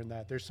how to learn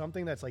that. There's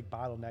something that's like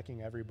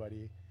bottlenecking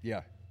everybody.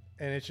 Yeah.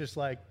 And it's just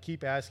like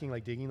keep asking,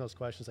 like digging those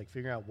questions, like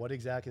figuring out what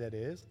exactly that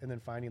is, and then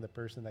finding the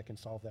person that can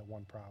solve that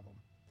one problem.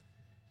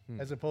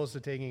 As opposed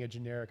to taking a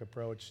generic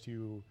approach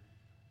to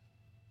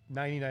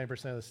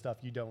 99% of the stuff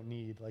you don't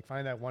need. Like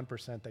find that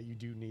 1% that you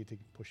do need to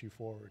push you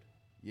forward.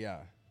 Yeah,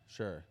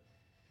 sure.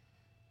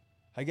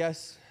 I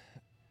guess,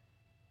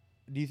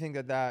 do you think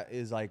that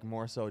is like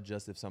more so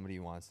just if somebody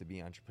wants to be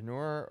an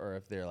entrepreneur, or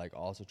if they're like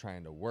also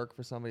trying to work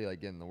for somebody,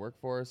 like get in the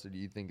workforce, or do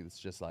you think it's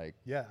just like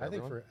I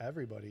think for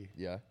everybody.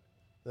 Yeah.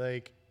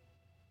 Like,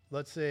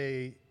 let's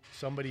say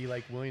somebody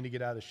like willing to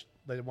get out of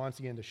that wants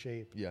to get into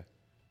shape. Yeah.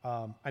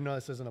 I know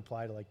this doesn't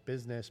apply to like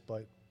business,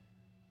 but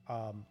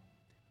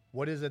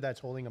what is it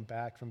that's holding them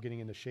back from getting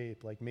into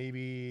shape? Like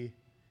maybe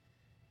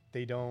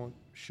they don't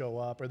show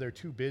up or they're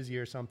too busy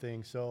or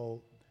something.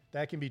 So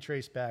that can be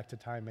traced back to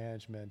time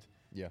management.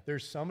 Yeah.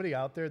 There's somebody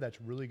out there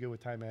that's really good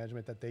with time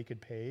management that they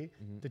could pay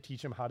to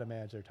teach them how to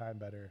manage their time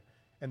better.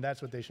 And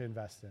that's what they should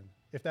invest in,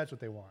 if that's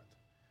what they want.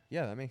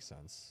 Yeah, that makes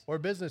sense. Or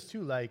business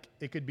too. Like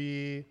it could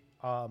be,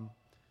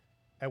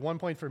 at one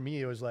point for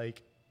me, it was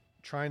like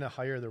trying to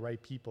hire the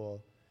right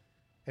people.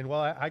 And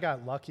while I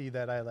got lucky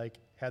that I like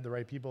had the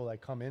right people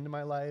like come into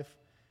my life,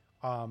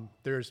 I'm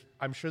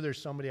sure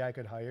there's somebody I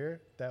could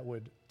hire that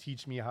would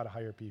teach me how to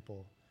hire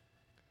people.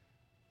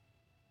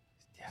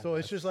 Yeah, so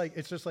it's just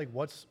like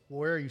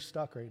where are you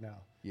stuck right now?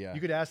 Yeah. You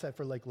could ask that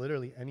for like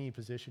literally any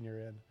position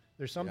you're in.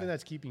 There's something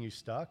that's keeping you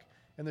stuck,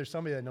 and there's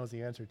somebody that knows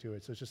the answer to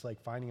it. So it's just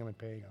like finding them and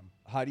paying them.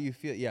 How do you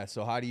feel? Yeah.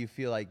 So how do you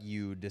feel like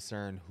you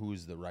discern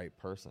who's the right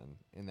person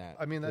in that?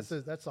 I mean, that's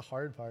the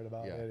hard part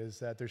about it is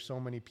that there's so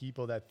many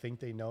people that think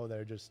they know that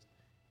are just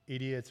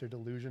idiots or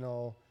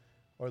delusional,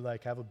 or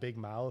like have a big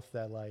mouth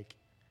that like.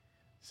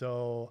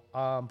 So,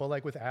 but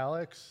like with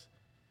Alex,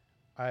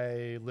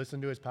 I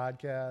listened to his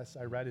podcast,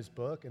 I read his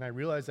book, and I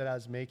realized that I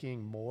was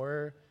making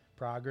more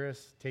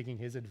progress taking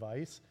his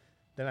advice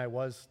than I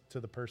was to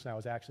the person I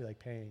was actually like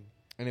paying.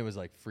 And it was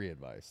like free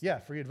advice. Yeah,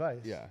 free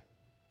advice. Yeah.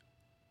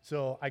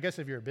 So I guess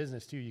if you're a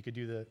business too, you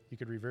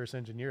could reverse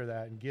engineer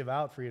that and give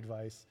out free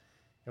advice.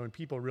 And when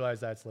people realize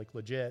that's like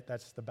legit,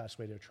 that's the best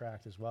way to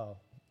attract as well.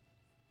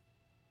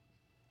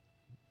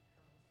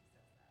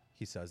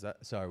 He says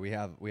that. Sorry, we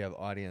have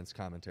audience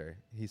commentary.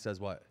 He says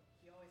what?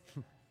 He always says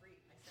that. Free.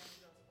 I send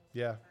emails almost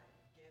Yeah. all the time.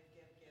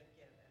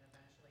 Give, and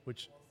eventually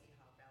Which- people will see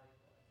how valuable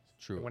it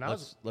is. True. When I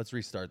was- Let's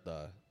restart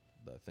the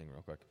thing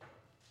real quick.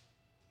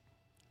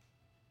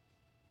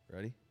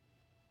 Ready?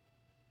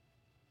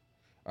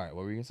 All right,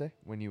 what were you gonna say?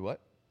 When you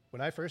what?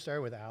 When I first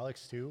started with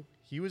Alex too,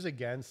 he was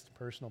against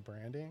personal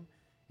branding,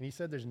 and he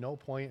said there's no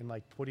point in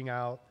like putting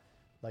out,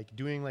 like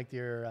doing like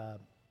their,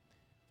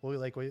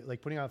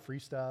 like putting out free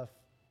stuff.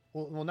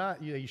 Well,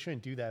 not you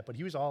shouldn't do that, but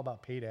he was all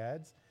about paid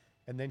ads,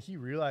 and then he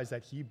realized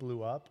that he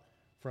blew up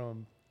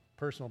from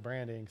personal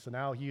branding, so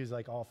now he is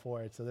like all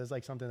for it. So there's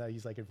like something that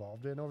he's like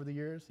involved in over the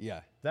years.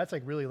 Yeah. That's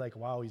like really like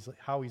wow, he's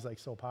like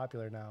so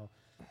popular now.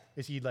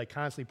 is he'd like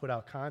constantly put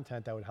out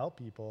content that would help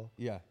people.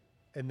 Yeah.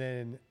 And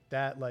then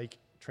that like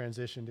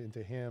transitioned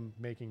into him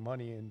making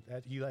money, and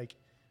that he like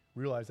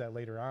realized that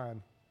later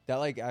on. That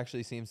like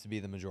actually seems to be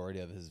the majority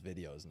of his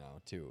videos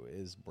now too,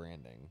 is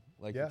branding.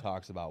 Like Yeah. he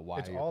talks about why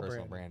It's your all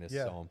personal branding. brand is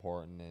Yeah. so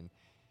important. And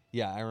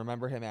yeah, I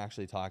remember him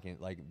actually talking,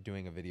 like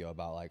doing a video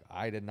about like,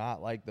 I did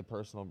not like the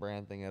personal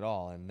brand thing at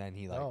all. And then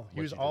he like, No, he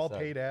what was you just all said.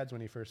 paid ads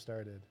when he first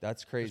started.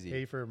 That's Just crazy.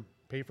 pay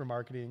for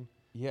marketing.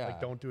 Yeah. Like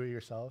don't do it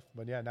yourself.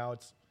 But yeah, now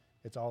it's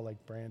all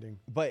like branding.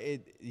 But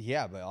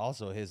but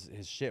also his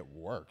shit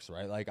works,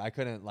 right? Like I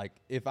couldn't like,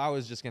 if I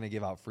was just going to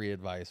give out free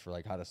advice for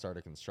like how to start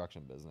a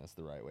construction business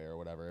the right way or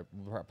whatever,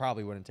 it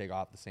probably wouldn't take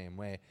off the same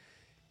way.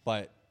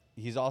 But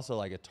he's also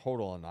like a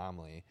total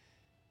anomaly.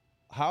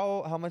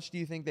 How much do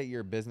you think that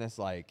your business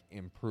like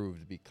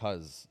improved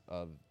because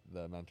of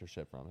the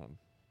mentorship from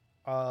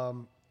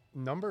him?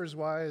 Numbers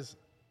wise,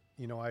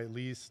 you know, I at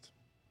least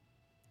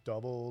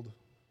doubled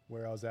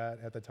where I was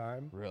at the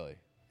time. Really?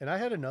 And I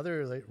had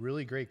another like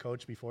really great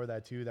coach before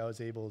that too that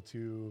was able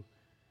to,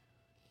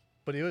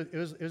 but it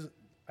was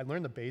I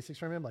learned the basics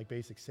from him, like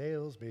basic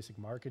sales, basic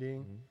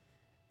marketing,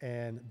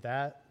 and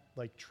that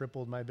like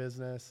tripled my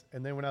business.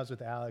 And then when I was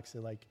with Alex,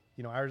 it like,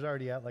 you know, I was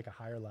already at like a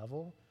higher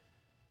level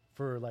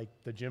for like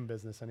the gym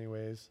business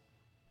anyways.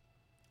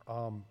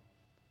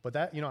 But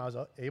that, you know, I was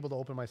able to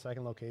open my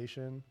second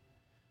location,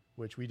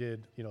 which we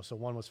did, you know, so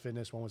one was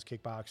fitness, one was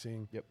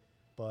kickboxing. Yep.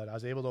 But I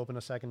was able to open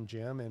a second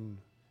gym, and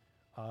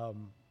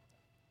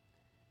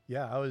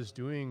yeah, I was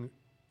doing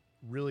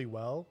really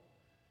well.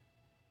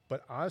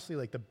 But honestly,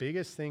 like the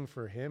biggest thing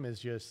for him is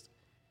just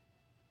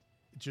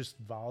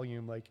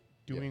volume, like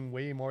doing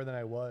way more than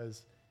I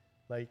was.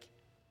 Like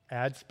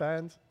ad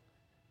spend,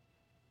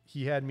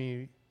 he had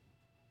me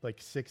like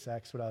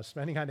 6x what I was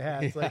spending on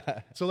ads. Like,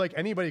 so like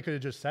anybody could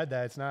have just said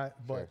that. It's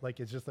not, but Sure. like,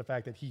 it's just the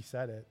fact that he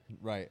said it.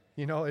 Right.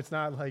 You know, it's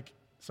not like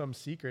some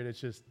secret. It's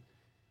just,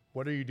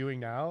 what are you doing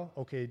now?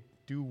 Okay,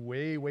 do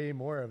way, way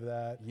more of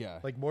that. Yeah.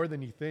 Like more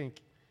than you think.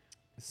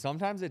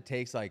 Sometimes it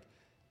takes like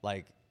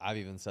I've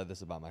even said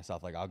this about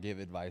myself. Like I'll give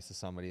advice to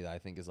somebody that I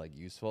think is like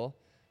useful,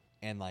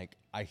 and like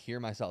I hear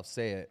myself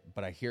say it,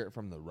 but I hear it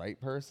from the right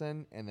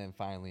person, and then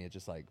finally it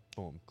just like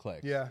boom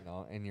clicks. Yeah. You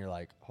know, and you're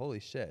like, holy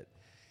shit.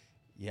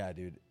 Yeah,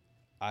 dude.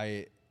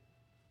 I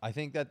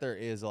think that there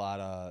is a lot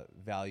of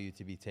value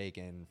to be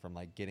taken from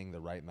like getting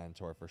the right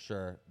mentor for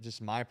sure.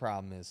 Just my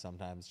problem is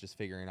sometimes just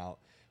figuring out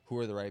who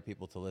are the right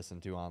people to listen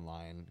to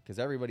online, because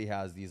everybody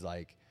has these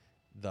like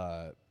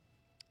the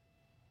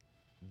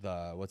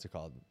what's it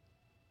called,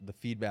 the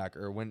feedback,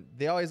 or when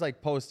they always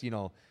like post, you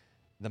know,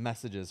 the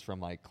messages from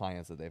like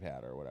clients that they've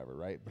had or whatever,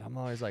 right? But I'm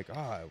always like,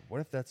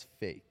 what if that's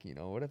fake? You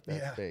know, what if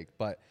that's fake?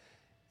 But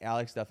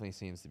Alex definitely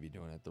seems to be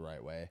doing it the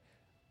right way.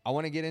 I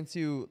want to get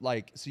into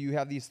like, so you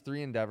have these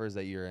 3 endeavors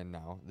that you're in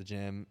now: the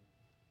gym,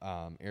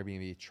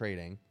 Airbnb,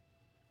 trading.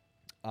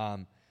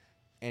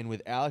 And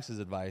with Alex's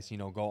advice, you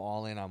know, go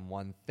all in on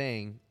one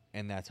thing,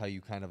 and that's how you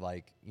kind of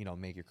like, you know,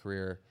 make your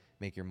career,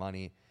 make your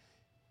money.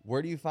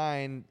 Where do you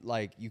find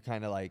like you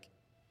kind of like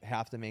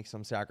have to make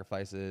some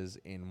sacrifices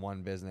in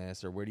one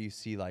business, or where do you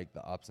see like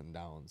the ups and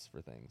downs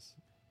for things?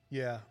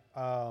 Yeah.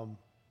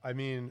 I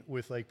mean,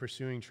 with like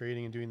pursuing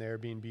trading and doing the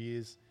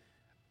Airbnbs,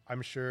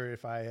 I'm sure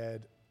if I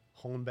had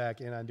honed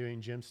back in on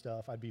doing gym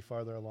stuff, I'd be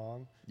farther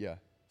along. Yeah.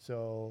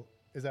 So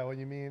is that what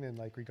you mean in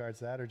like regards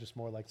to that, or just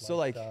more like So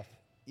life like, stuff?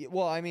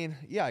 well, I mean,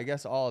 yeah, I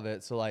guess all of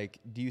it. So like,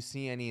 do you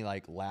see any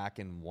like lack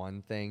in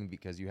one thing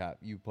because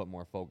you put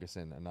more focus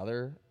in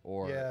another,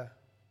 or Yeah.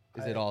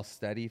 is it all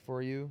steady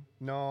for you?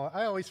 No,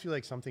 I always feel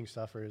like something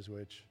suffers,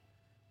 which,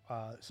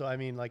 so I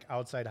mean, like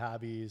outside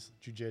hobbies,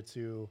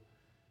 jujitsu,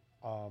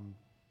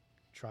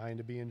 trying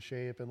to be in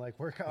shape and like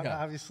work out,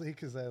 obviously,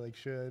 because I like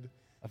should.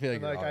 I feel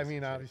like, And, like I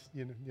mean,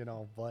 obviously, you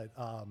know, but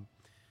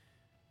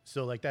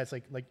so like that's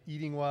like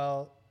eating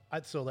well.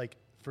 So like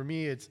for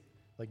me, it's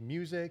like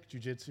music,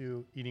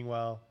 jujitsu, eating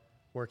well,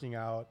 working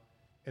out,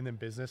 and then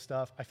business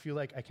stuff. I feel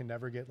like I can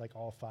never get like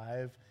all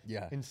 5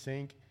 in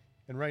sync.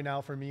 And right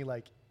now for me,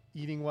 like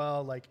eating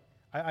well, like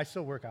I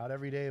still work out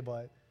every day,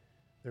 but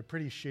they're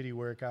pretty shitty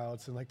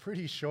workouts and like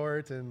pretty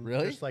short and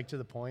just like to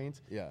the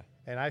point. Yeah.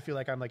 And I feel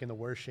like I'm like in the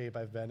worst shape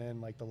I've been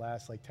in like the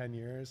last like 10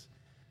 years.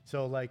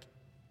 So like,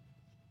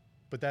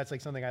 but that's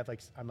like something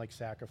I'm like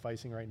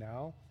sacrificing right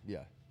now.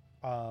 Yeah.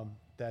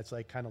 That's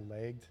like kind of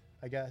lagged,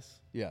 I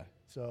guess. Yeah.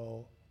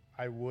 So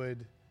I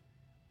would,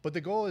 but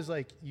the goal is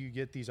like you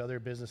get these other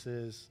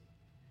businesses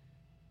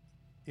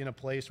in a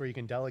place where you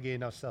can delegate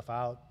enough stuff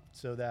out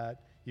so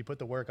that you put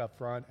the work up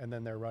front and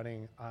then they're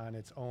running on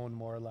its own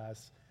more or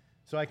less.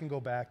 So I can go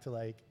back to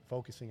like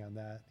focusing on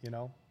that, you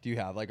know? Do you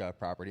have like a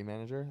property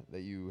manager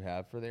that you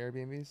have for the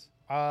Airbnbs?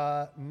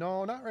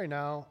 No, not right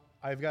now.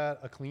 I've got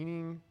a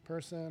cleaning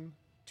person,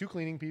 2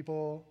 cleaning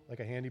people, like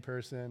a handy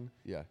person.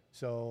 Yeah.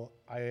 So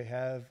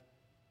I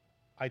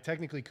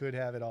technically could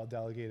have it all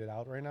delegated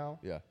out right now.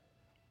 Yeah.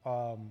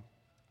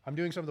 I'm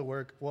doing some of the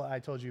work. Well, I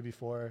told you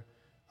before,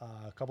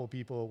 a couple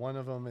people, one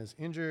of them is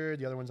injured,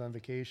 the other one's on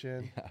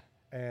vacation. Yeah.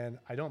 And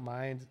I don't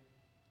mind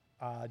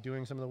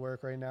doing some of the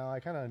work right now. I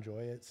kind of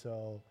enjoy it.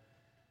 So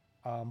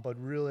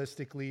But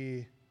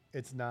realistically,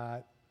 it's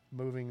not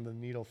moving the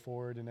needle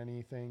forward in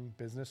anything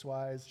business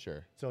wise.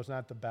 Sure. So it's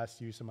not the best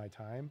use of my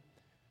time.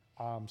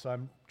 So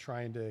I'm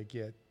trying to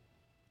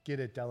get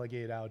it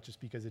delegated out just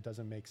because it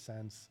doesn't make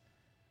sense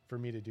for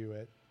me to do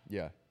it.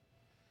 Yeah.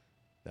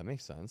 That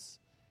makes sense.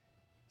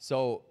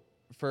 So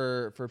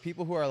for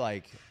people who are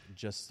like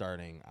just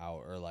starting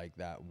out or like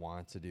that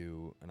want to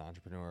do an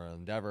entrepreneurial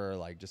endeavor,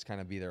 like just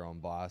kind of be their own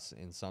boss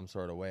in some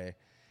sort of way,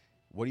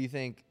 what do you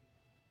think?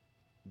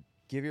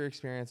 Give your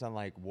experience on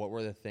like what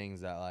were the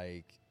things that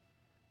like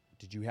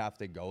did you have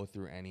to go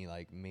through any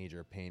like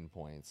major pain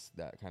points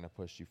that kind of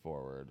pushed you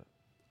forward?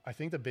 I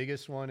think the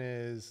biggest one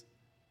is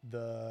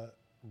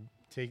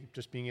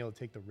just being able to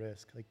take the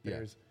risk. Like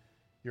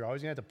you're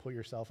always gonna have to put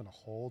yourself in a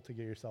hole to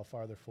get yourself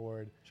farther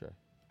forward. Sure.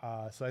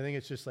 So I think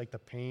it's just like the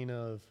pain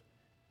of,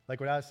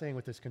 like what I was saying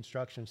with this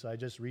construction. So I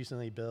just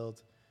recently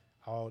built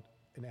out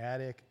an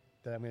attic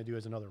that I'm going to do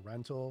as another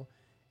rental.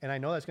 And I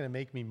know that's going to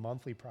make me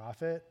monthly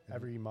profit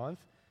every month,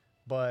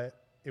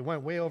 but it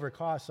went way over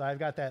cost. So I've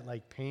got that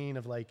like pain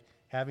of like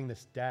having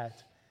this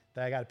debt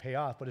that I got to pay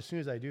off. But as soon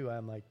as I do,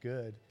 I'm like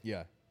good.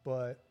 Yeah.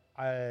 But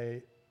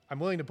I'm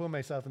willing to put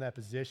myself in that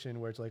position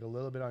where it's like a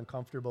little bit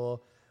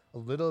uncomfortable, a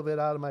little bit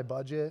out of my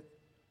budget,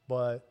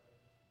 but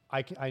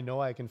I know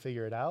I can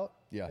figure it out.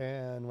 Yeah.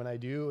 And when I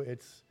do,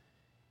 it's,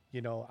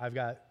 I've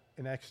got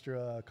an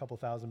extra couple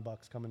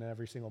 $1,000 coming in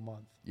every single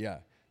month. Yeah.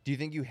 Do you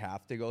think you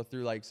have to go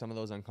through like some of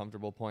those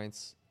uncomfortable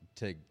points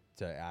to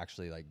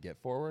actually like get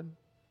forward?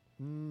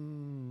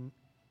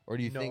 Or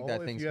do you think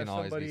that things can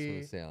always be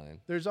smooth sailing?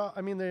 There's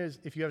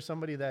if you have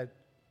somebody that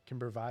can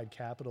provide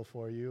capital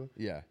for you.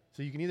 Yeah.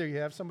 So you can either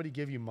have somebody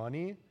give you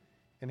money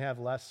and have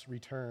less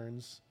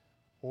returns,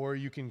 or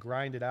you can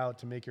grind it out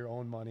to make your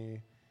own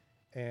money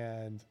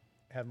and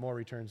have more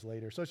returns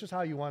later. So it's just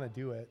how you want to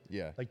do it.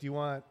 Yeah. Like, do you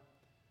want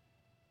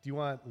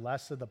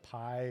less of the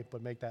pie,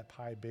 but make that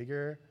pie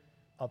bigger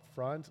up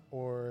front?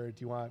 Or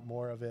do you want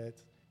more of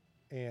it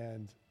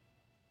and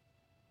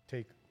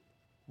take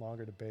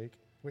longer to bake?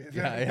 Wait,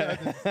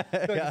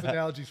 this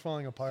analogy's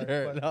falling apart.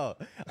 Sure, no,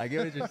 I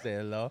get what you're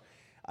saying though.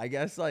 I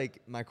guess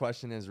like my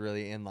question is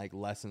really in like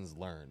lessons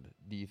learned.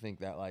 Do you think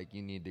that like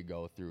you need to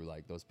go through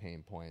like those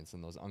pain points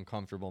and those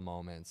uncomfortable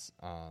moments?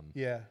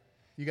 Yeah.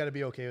 You got to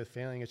be okay with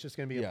failing. It's just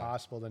going to be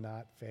impossible to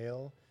not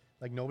fail.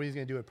 Like nobody's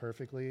going to do it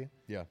perfectly.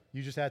 Yeah.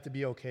 You just have to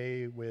be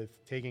okay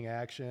with taking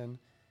action,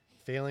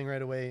 failing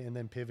right away, and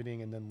then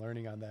pivoting and then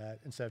learning on that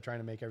instead of trying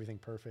to make everything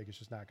perfect. It's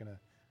just not going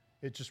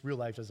to, real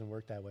life doesn't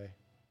work that way.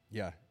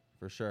 Yeah,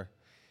 for sure.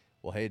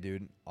 Well, hey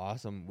dude,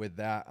 awesome. With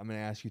that, I'm going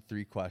to ask you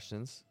 3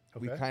 questions.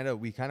 Okay.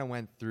 We kind of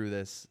went through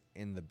this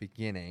in the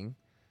beginning,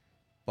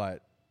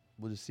 but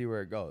we'll just see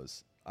where it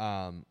goes.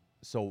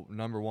 So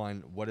number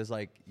 1, what is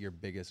like your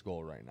biggest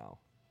goal right now?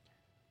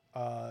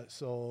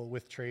 So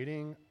with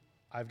trading,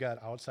 I've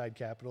got outside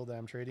capital that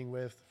I'm trading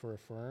with for a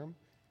firm.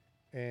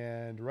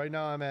 And right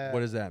now I'm at...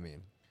 What does that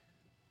mean?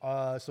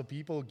 So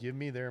people give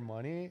me their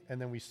money and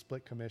then we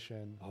split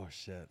commission. Oh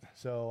shit.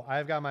 So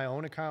I've got my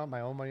own account,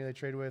 my own money they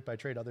trade with, but I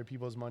trade other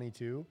people's money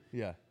too.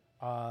 Yeah.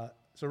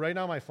 So right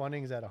now my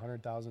funding is at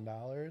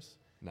 $100,000.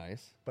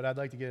 Nice. But I'd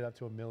like to get it up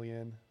to $1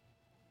 million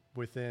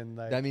within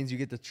like... That means you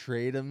get to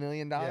trade $1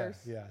 million?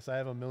 Yeah. So I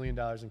have $1 million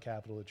in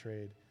capital to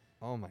trade.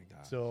 Oh my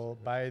God. So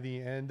by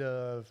the end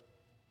of,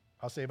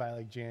 I'll say by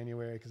like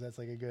January, because that's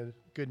like a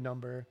good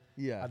number.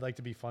 Yeah. I'd like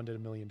to be funded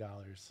 $1 million.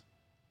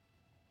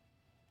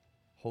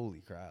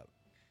 Holy crap.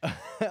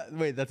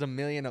 Wait, that's $1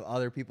 million of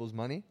other people's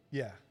money?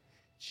 Yeah.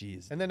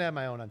 Jeez. And then I have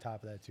my own on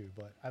top of that too,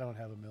 but I don't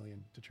have $1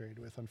 million to trade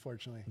with,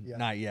 unfortunately. Yet.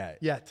 Not yet.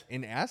 Yet.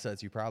 In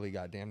assets, you probably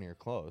got damn near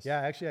close. Yeah,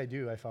 actually I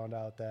do. I found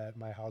out that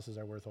my houses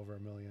are worth over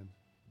 $1 million.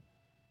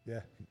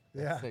 Yeah.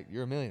 That's sick.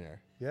 You're a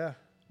millionaire. Yeah.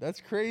 That's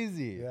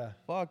crazy. Yeah.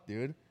 Fuck,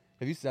 dude.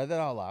 Have you said that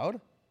out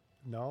loud?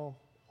 No.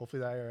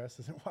 Hopefully the IRS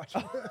isn't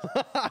watching this.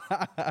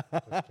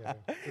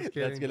 Just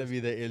kidding. That's going to be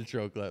the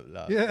intro clip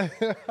now. Yeah.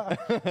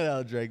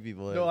 That'll drag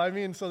people in. No, I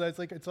mean, so that's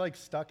like, it's like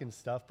stuck in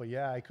stuff, but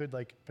yeah, I could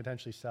like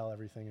potentially sell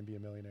everything and be a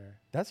millionaire.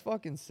 That's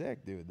fucking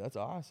sick, dude. That's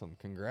awesome.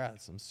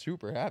 Congrats. I'm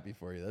super happy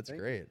for you. That's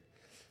great.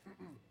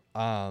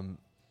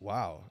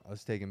 Wow. I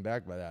was taken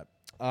back by that.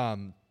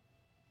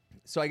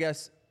 So I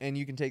guess, and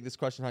you can take this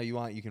question how you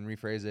want. You can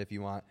rephrase it if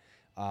you want.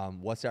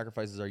 What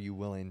sacrifices are you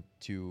willing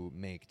to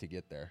make to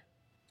get there,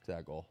 to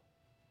that goal?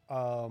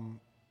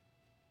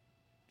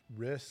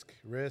 Risk.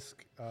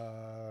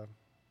 Yeah,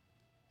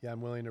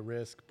 I'm willing to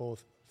risk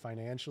both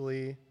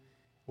financially,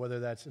 whether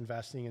that's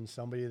investing in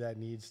somebody that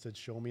needs to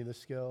show me the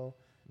skill,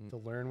 to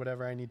learn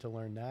whatever I need to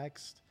learn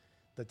next,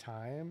 the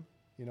time.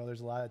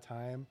 There's a lot of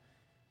time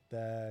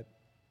that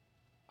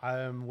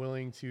I'm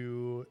willing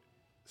to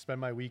spend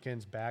my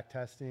weekends back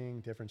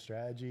testing different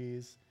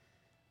strategies,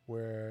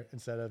 where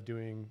instead of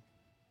doing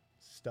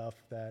stuff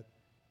that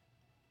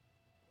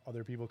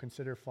other people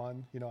consider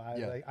fun,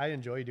 I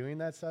enjoy doing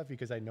that stuff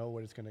because I know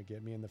what it's going to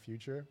get me in the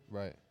future.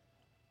 Right.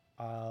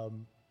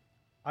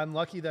 I'm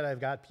lucky that I've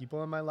got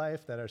people in my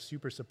life that are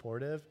super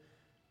supportive,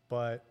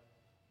 but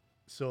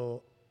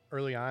so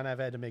early on I've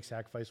had to make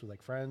sacrifice with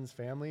like friends,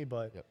 family,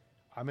 but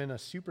I'm in a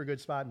super good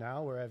spot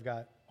now where I've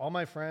got all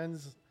my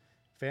friends,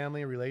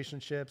 family,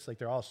 relationships, like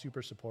they're all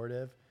super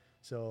supportive.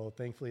 So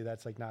thankfully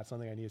that's like not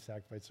something I need to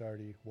sacrifice. It's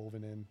already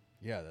woven in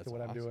That's to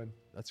what I'm doing.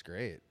 That's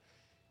great.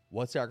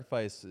 What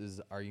sacrifices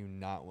are you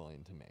not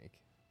willing to make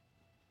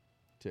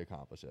to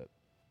accomplish it?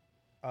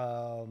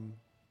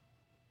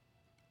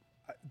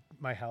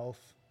 My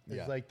health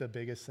is like the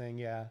biggest thing.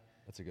 Yeah.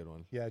 That's a good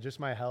one. Yeah.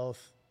 Just my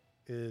health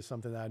is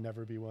something that I'd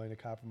never be willing to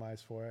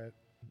compromise for it.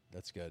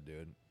 That's good,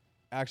 dude.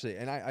 Actually,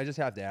 and I just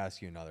have to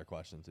ask you another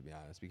question, to be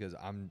honest, because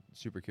I'm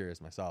super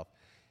curious myself.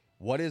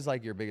 What is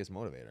like your biggest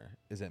motivator?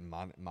 Is it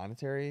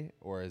monetary,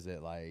 or is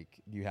it like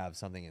you have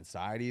something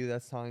inside of you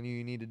that's telling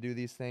you need to do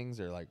these things,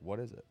 or like what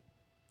is it?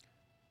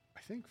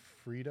 I think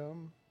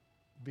freedom,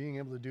 being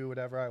able to do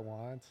whatever I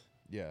want.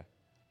 Yeah.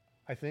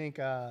 I think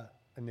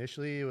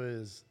initially it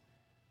was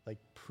like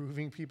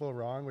proving people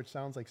wrong, which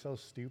sounds like so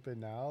stupid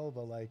now,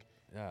 but like,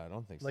 Yeah, I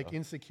don't think like so.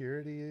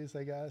 insecurities,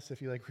 I guess,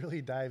 if you like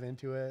really dive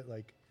into it,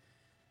 like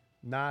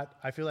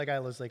I feel like I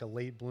was like a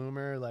late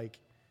bloomer, like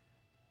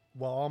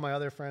while all my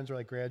other friends were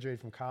like graduating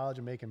from college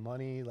and making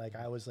money, like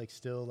I was like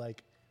still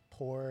like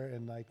poor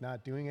and like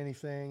not doing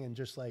anything. And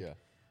just like,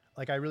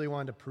 like I really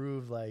wanted to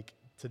prove like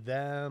to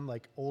them,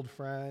 like old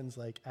friends,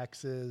 like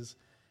exes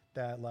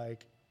that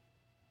like,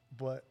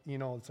 but you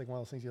know, it's like one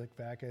of those things you look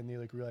back at and you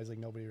like realize like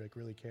nobody like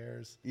really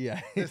cares. Yeah.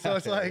 So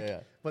it's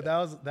like, but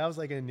that was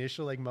like an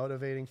initial like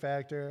motivating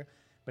factor.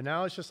 But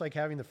now it's just like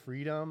having the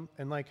freedom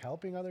and like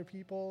helping other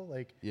people.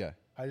 Like,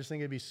 I just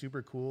think it'd be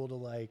super cool to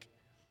like,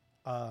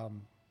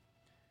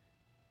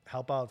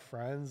 help out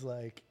friends,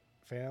 like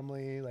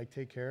family, like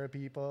take care of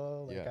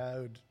people. Like I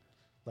would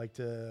like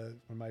to,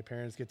 when my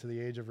parents get to the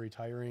age of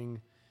retiring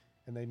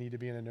and they need to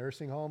be in a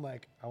nursing home,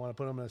 like I want to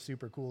put them in a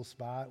super cool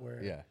spot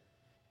where,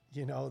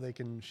 you know, they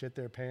can shit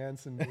their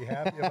pants and be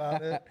happy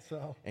about it.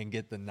 So and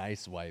get the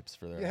nice wipes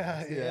for their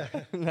hands. Yeah.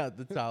 Not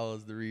the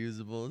towels, the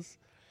reusables.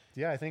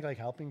 Yeah, I think like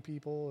helping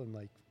people and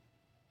like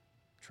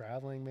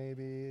traveling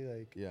maybe,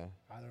 like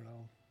I don't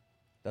know.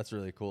 That's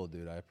really cool,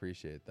 dude. I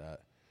appreciate that.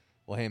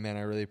 Well, hey man,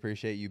 I really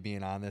appreciate you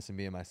being on this and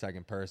being my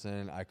second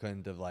person. I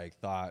couldn't have like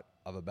thought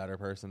of a better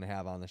person to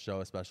have on the show,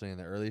 especially in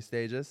the early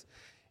stages.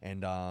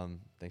 And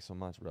thanks so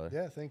much, brother.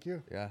 Yeah, thank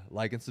you. Yeah,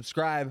 like and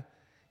subscribe.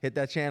 Hit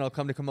that channel.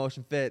 Come to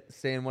Commotion Fit.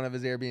 Stay in one of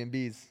his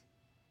Airbnbs.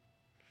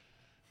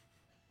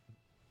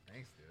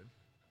 Thanks, dude.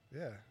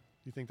 Yeah.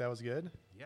 You think that was good?